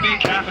RCB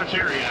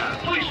cafeteria.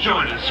 Please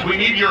join us. We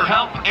need your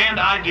help and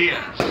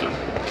ideas.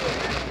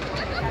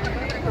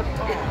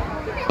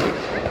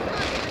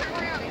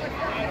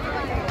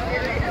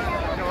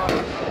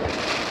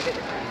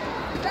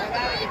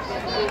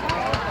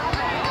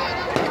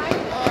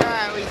 All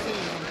right, we see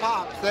some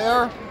pops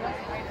there.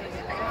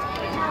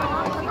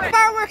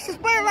 Fireworks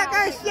display, like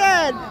I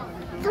said.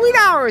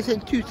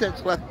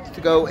 $3.02 left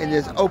to go in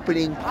this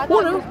opening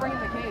quarter.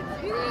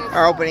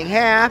 Our opening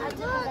half.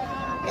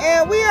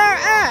 And we are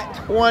at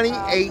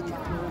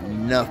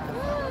 28-0.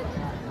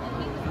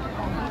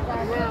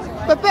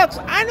 But folks,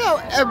 I know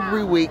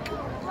every week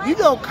you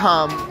don't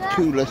come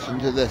to listen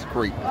to this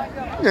creep.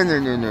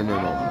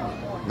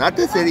 No. Not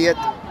this idiot.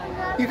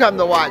 You come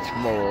to watch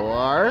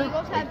more.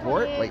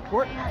 Wait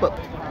for it.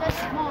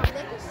 Football.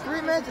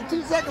 3 minutes and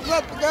 2 seconds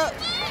left to go.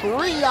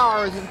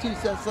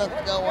 $3.02 left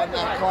to go on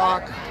that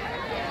clock.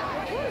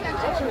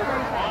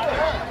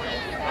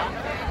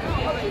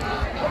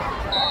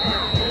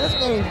 This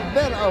game's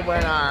been over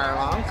an hour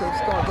long, so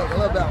it's going to take a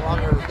little bit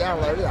longer to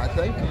download it, I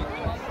think.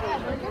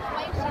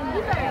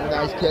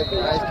 Nice kick.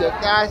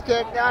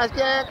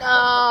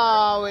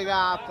 Oh, we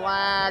got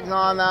flags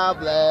on the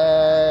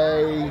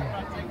play.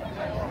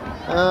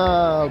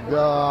 Oh,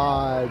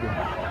 God.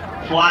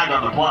 Flag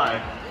on the play.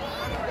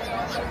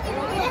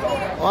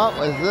 What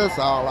was this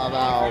all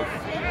about?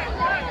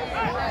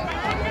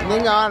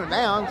 Didn't go out of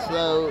bounds,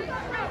 so...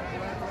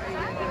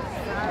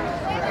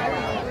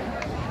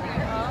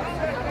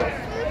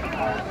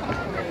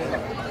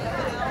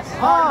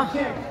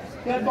 Kick,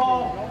 dead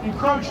ball,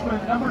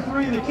 encroachment, number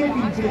 3, the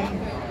kicking team,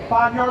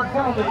 5-yard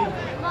penalty,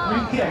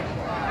 new kick.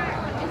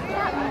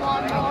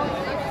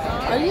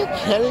 Are you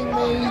kidding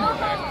me?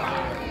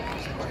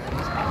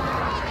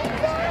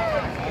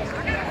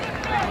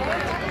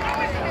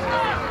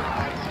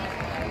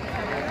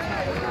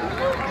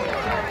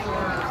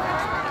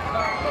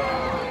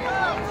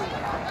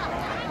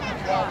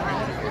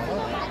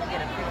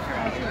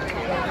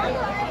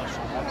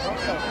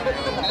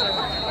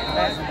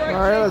 All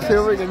right, let's see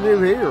what we can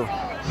do here.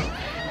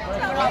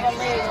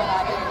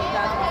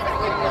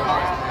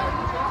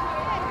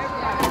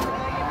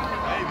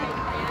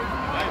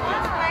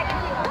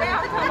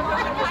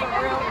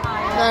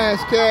 Nice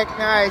kick.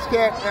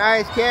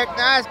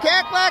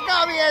 Let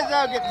go of the end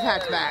zone, get the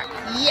touchback.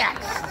 Yes!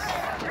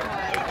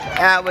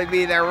 That would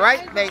be the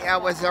right thing.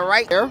 That was the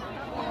right there.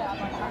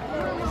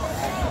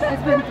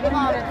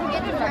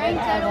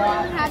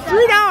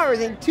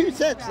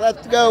 $3.02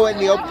 left to go in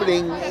the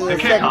opening in the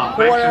second kickoff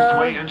makes its quarter.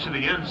 way into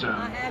the end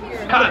zone.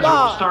 Kaiser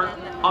will start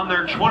on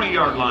their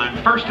 20-yard line,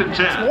 1st and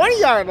 10.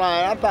 20-yard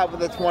line. I thought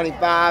with the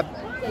 25.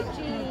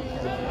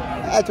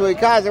 That's what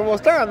Kaiser will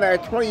start on their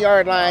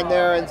 20-yard line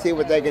there and see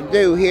what they can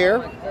do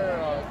here.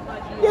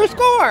 Your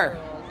score,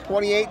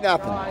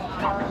 28-0.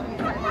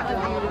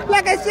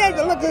 Like I said,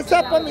 look this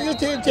up on the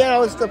YouTube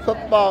channel. It's the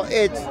football.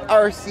 It's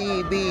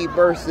RCB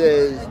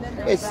versus.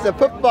 It's the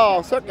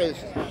football circus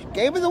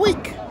game of the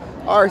week.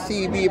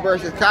 RCB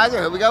versus Kaiser.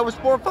 Here we go with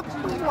sport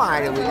football. Why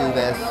did we do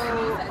this?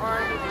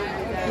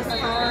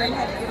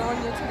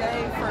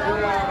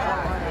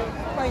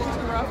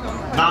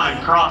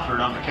 Nine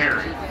Crawford on the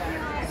carry.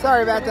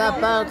 Sorry about that,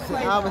 folks.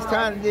 I was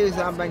trying to do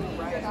something.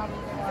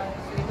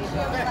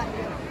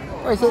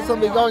 Alright, so this will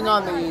be going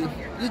on the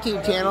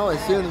YouTube channel as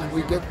soon as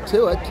we get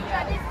to it.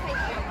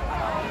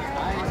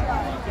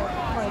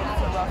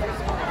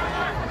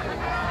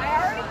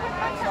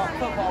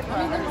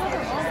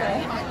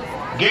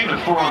 Gain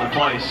of 4 on the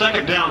play.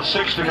 2nd down,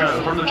 6 to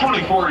go from the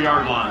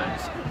 24-yard line.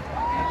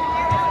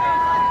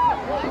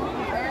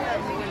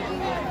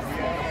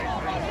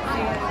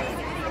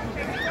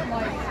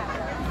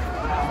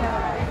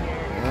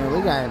 And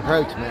we got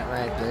encroachment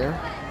right there.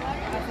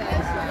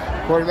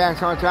 Quarterback's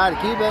going to try to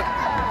keep it.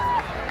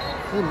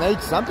 He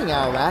made something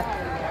out of that.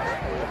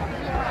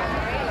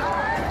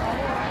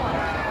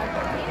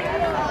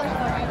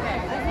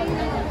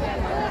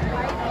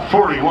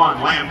 .41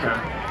 Lamka.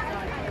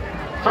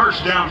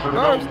 1st down for the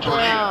Golden First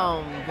Tornadoes.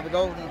 down for the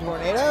Golden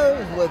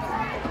Tornadoes with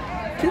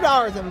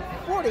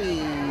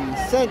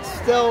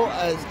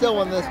 $2.40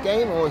 still in this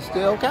game, or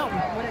still counting.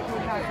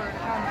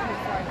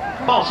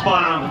 Ball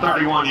spotted on the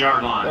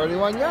 31-yard line.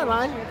 31-yard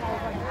line.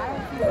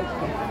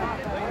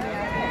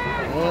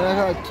 And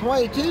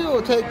 22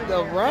 will take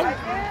the run.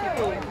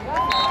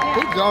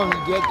 He's going to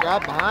get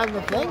right behind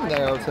the thing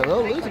there, so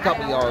he'll lose a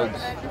couple yards.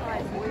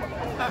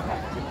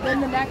 Then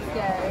the next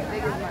day,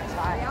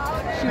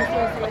 she was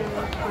supposed to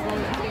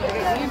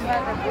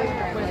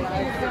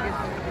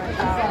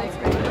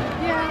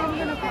yeah, I'm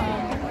gonna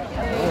come.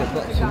 Oh,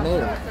 but she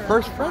made her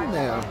first friend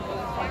now.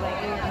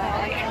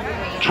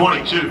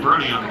 22,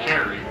 Brody on the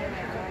carry.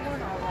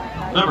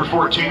 Number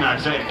 14,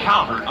 Isaiah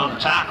Calvert on the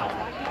tackle.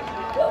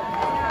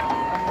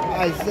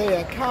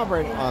 Isaiah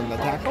Calvert on the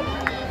tackle.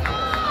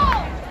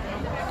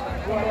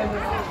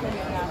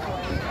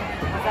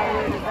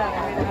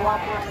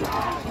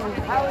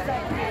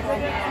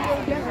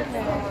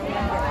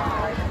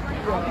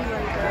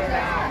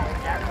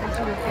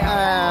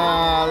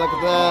 Look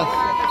at this.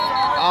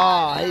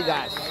 Oh, he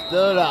got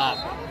stood up.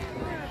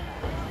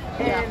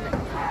 And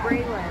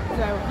Braylon,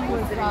 so he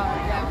was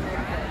down there.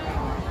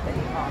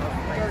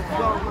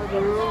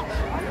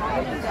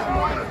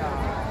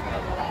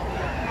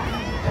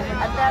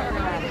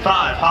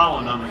 5,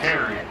 Holland on the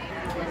carry.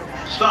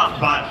 Stopped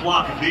by a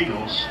flock of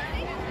eagles.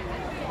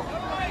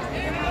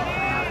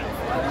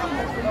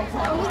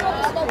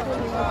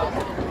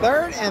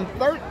 Third and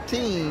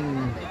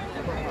 13.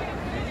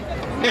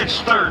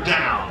 It's third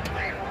down.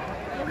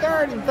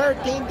 Third and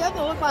 13. Doesn't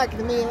look like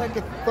to me like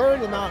a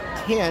third and not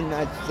 10,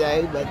 I'd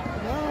say, but no.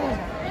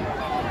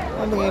 I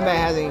don't think anybody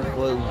has any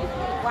clue.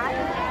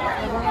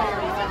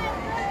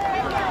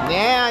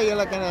 Now you're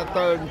looking at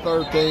third and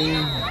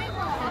 13.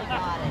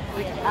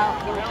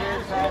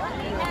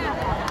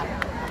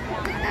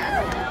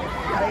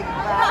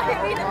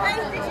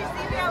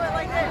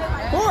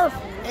 Fourth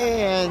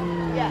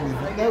and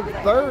no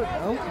third.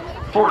 Oh.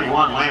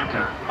 41,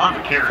 Lamka on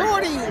the carry.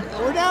 40.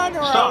 We're down to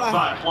our Stopped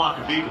by a flock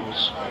of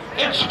eagles.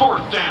 It's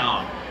fourth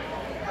down.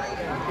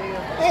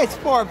 It's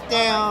fourth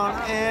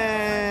down,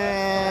 and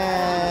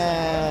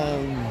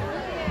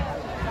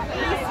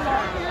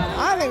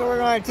I think we're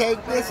going to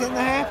take this in the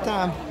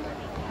halftime.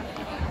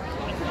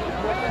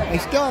 They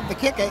still have to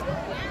kick it,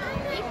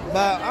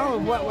 but I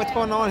don't know what's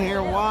going on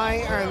here.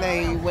 Why are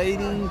they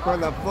waiting for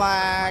the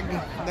flag?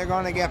 They're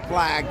going to get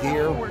flagged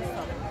here.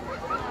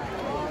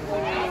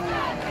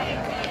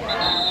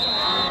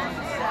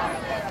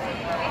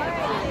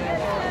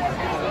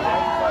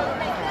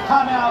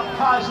 Timeout,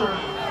 Kaiser.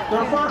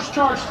 Their first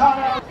charge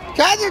timeout.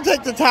 Kaiser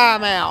takes the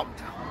timeout.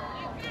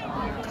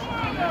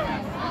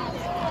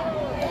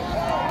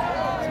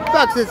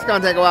 Folks, it's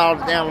going to take a while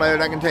to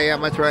download. I can tell you how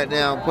much right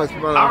now. Plus,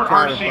 Our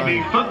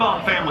RCB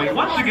football family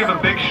wants to give a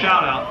big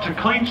shout out to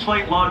Clean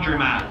Slate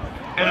Laundromat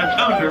and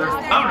its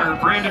owner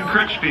Brandon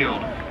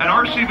Critchfield, an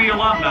RCB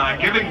alumni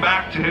giving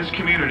back to his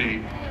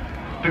community.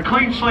 The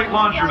Clean Slate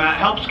Laundromat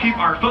helps keep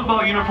our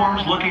football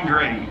uniforms looking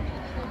great.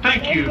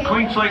 Thank you,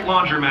 Clean Slate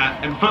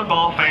Laundromat and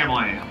football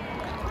family.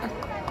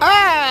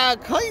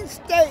 Clean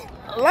Slate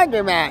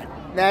Laundromat.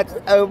 That's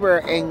over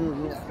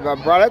in the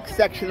product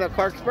section of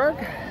Clarksburg.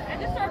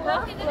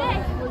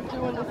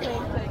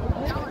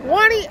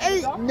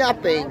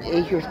 28-0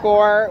 is your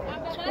score.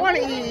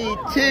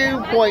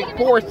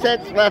 22.4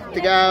 cents left to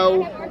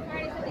go.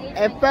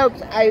 And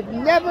folks, I've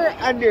never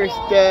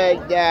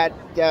understood that.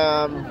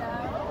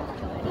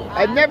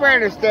 I've never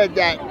understood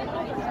that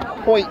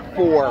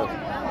 0.4.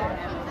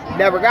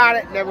 Never got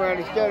it. Never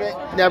understood it.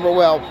 Never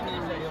will.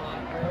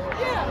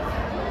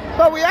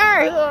 But we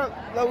are here.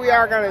 But we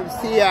are going to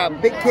see a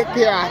big kick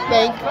here, I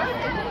think.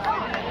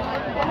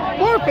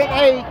 4th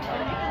and 8.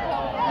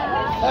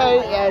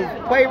 As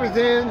play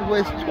resumes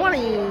with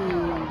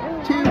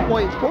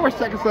 22.4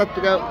 seconds left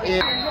to go in.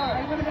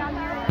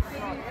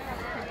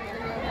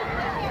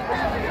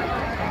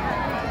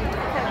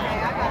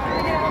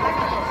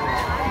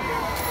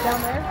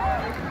 Down there?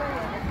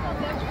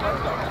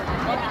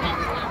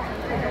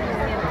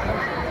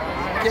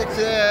 Kicks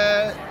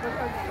it.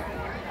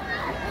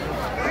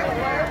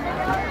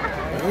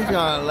 He's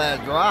going to let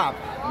it drop.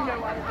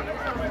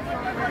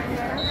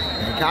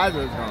 And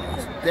Kaiser's going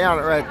to down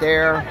it right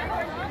there.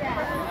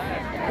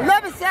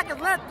 11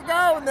 seconds left to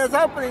go in this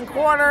opening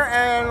quarter,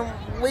 and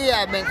we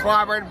have been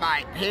clobbered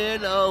by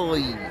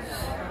penalties.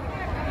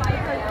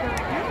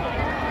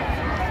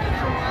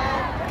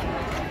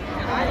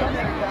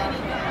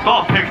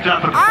 Ball picked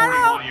up at the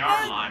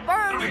 41-yard line.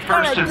 It'll be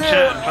first and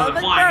 10 for the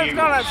Flying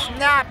Eagles. Going to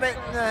snap it.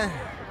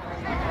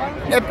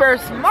 If they're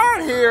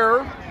smart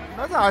here,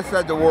 that's how I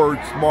said the word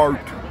smart.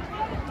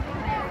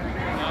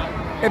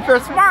 If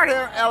they're smart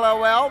here,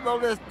 LOL, they'll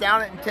just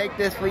down it and take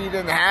this lead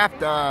in the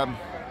halftime.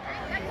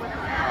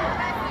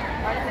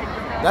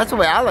 That's the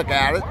way I look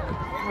at it.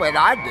 That's the way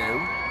I do.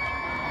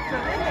 So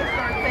then they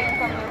start saying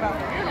something about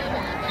the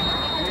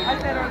uniform. I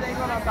said, are they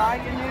going to buy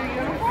you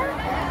new uniform?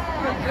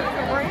 Because this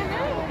is brand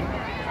new.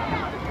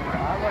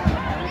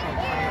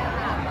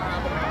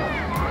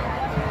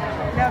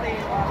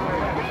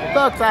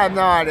 Folks, I have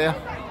no idea.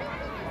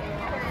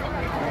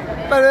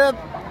 But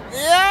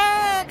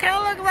yeah, it kind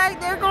of looks like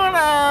they're going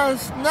to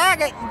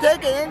snag it and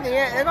take it in the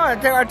air. They're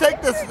going to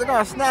take this. They're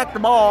going to snag the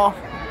ball.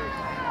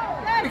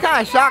 Be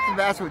kind of shocked if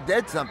that's what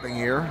did something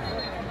here.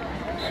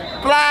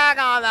 Flag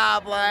on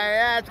the play.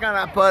 That's going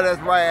to put us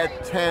right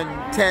at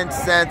 10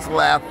 cents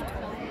left.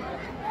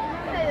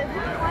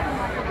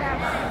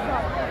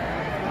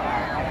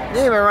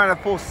 Didn't even run a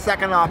full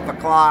second off the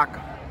clock.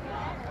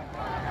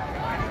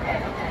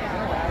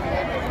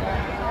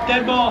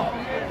 Dead ball.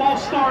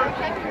 False start.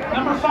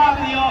 Number 5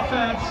 in the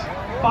offense.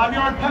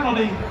 5-yard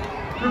penalty.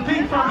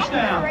 Repeat first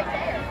down.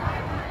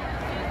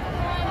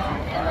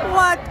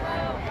 What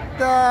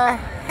the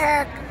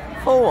heck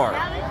for?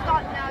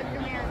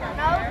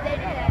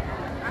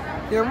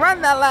 You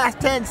run that last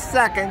 10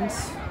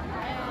 seconds.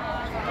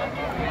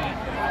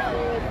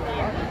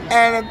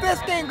 And if this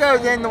game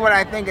goes into what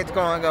I think it's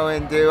going to go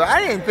into,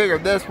 I didn't figure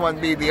this one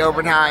would be the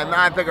overtime.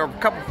 I figured a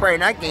couple Friday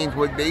night games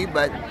would be,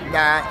 but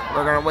nah,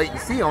 we're going to wait and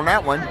see on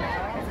that one.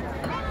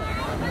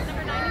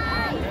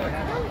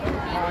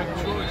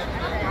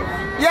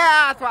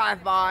 Yeah, that's what I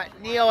thought.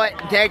 Kneel it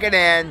and take it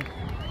in.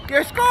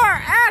 Your score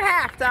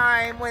at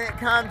halftime when it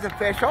comes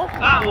official.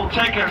 That will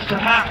take us to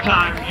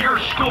halftime. Your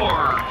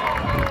score,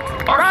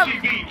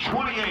 RCB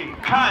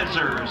 28,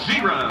 Kaiser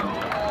 0.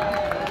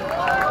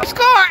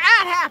 Score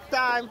at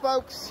halftime,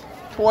 folks.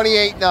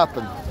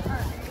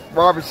 28-0.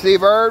 Robert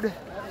Seabird.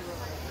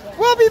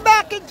 We'll be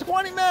back in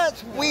 20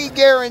 minutes. We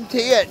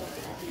guarantee it.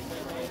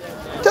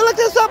 To look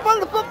this up on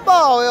the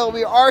football, it'll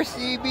be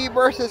RCB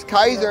versus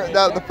Kaiser,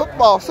 the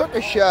football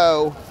circus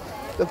show.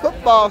 The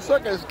football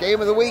circus game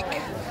of the week.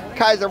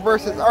 Kaiser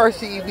versus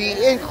RCB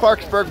in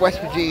Clarksburg, West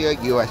Virginia,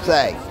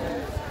 USA.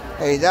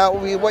 Hey, that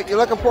will be what you're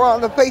looking for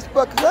on the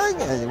Facebook thing.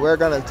 And we're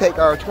going to take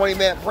our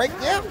 20-minute break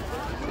now.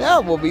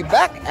 Now we'll be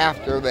back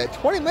after the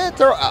 20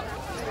 minutes are up.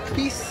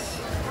 Peace.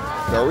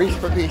 Go reach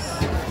for peace.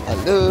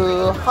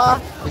 Aloha.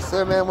 We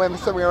serve men and women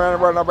serving around the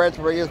world in our branch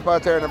for years,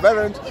 military and the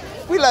veterans.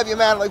 We love you,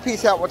 man.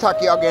 Peace out. We'll talk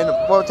to y'all again.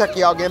 We'll talk to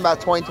y'all again about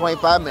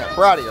 20-25 minutes.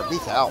 We're out of here.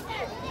 Peace out.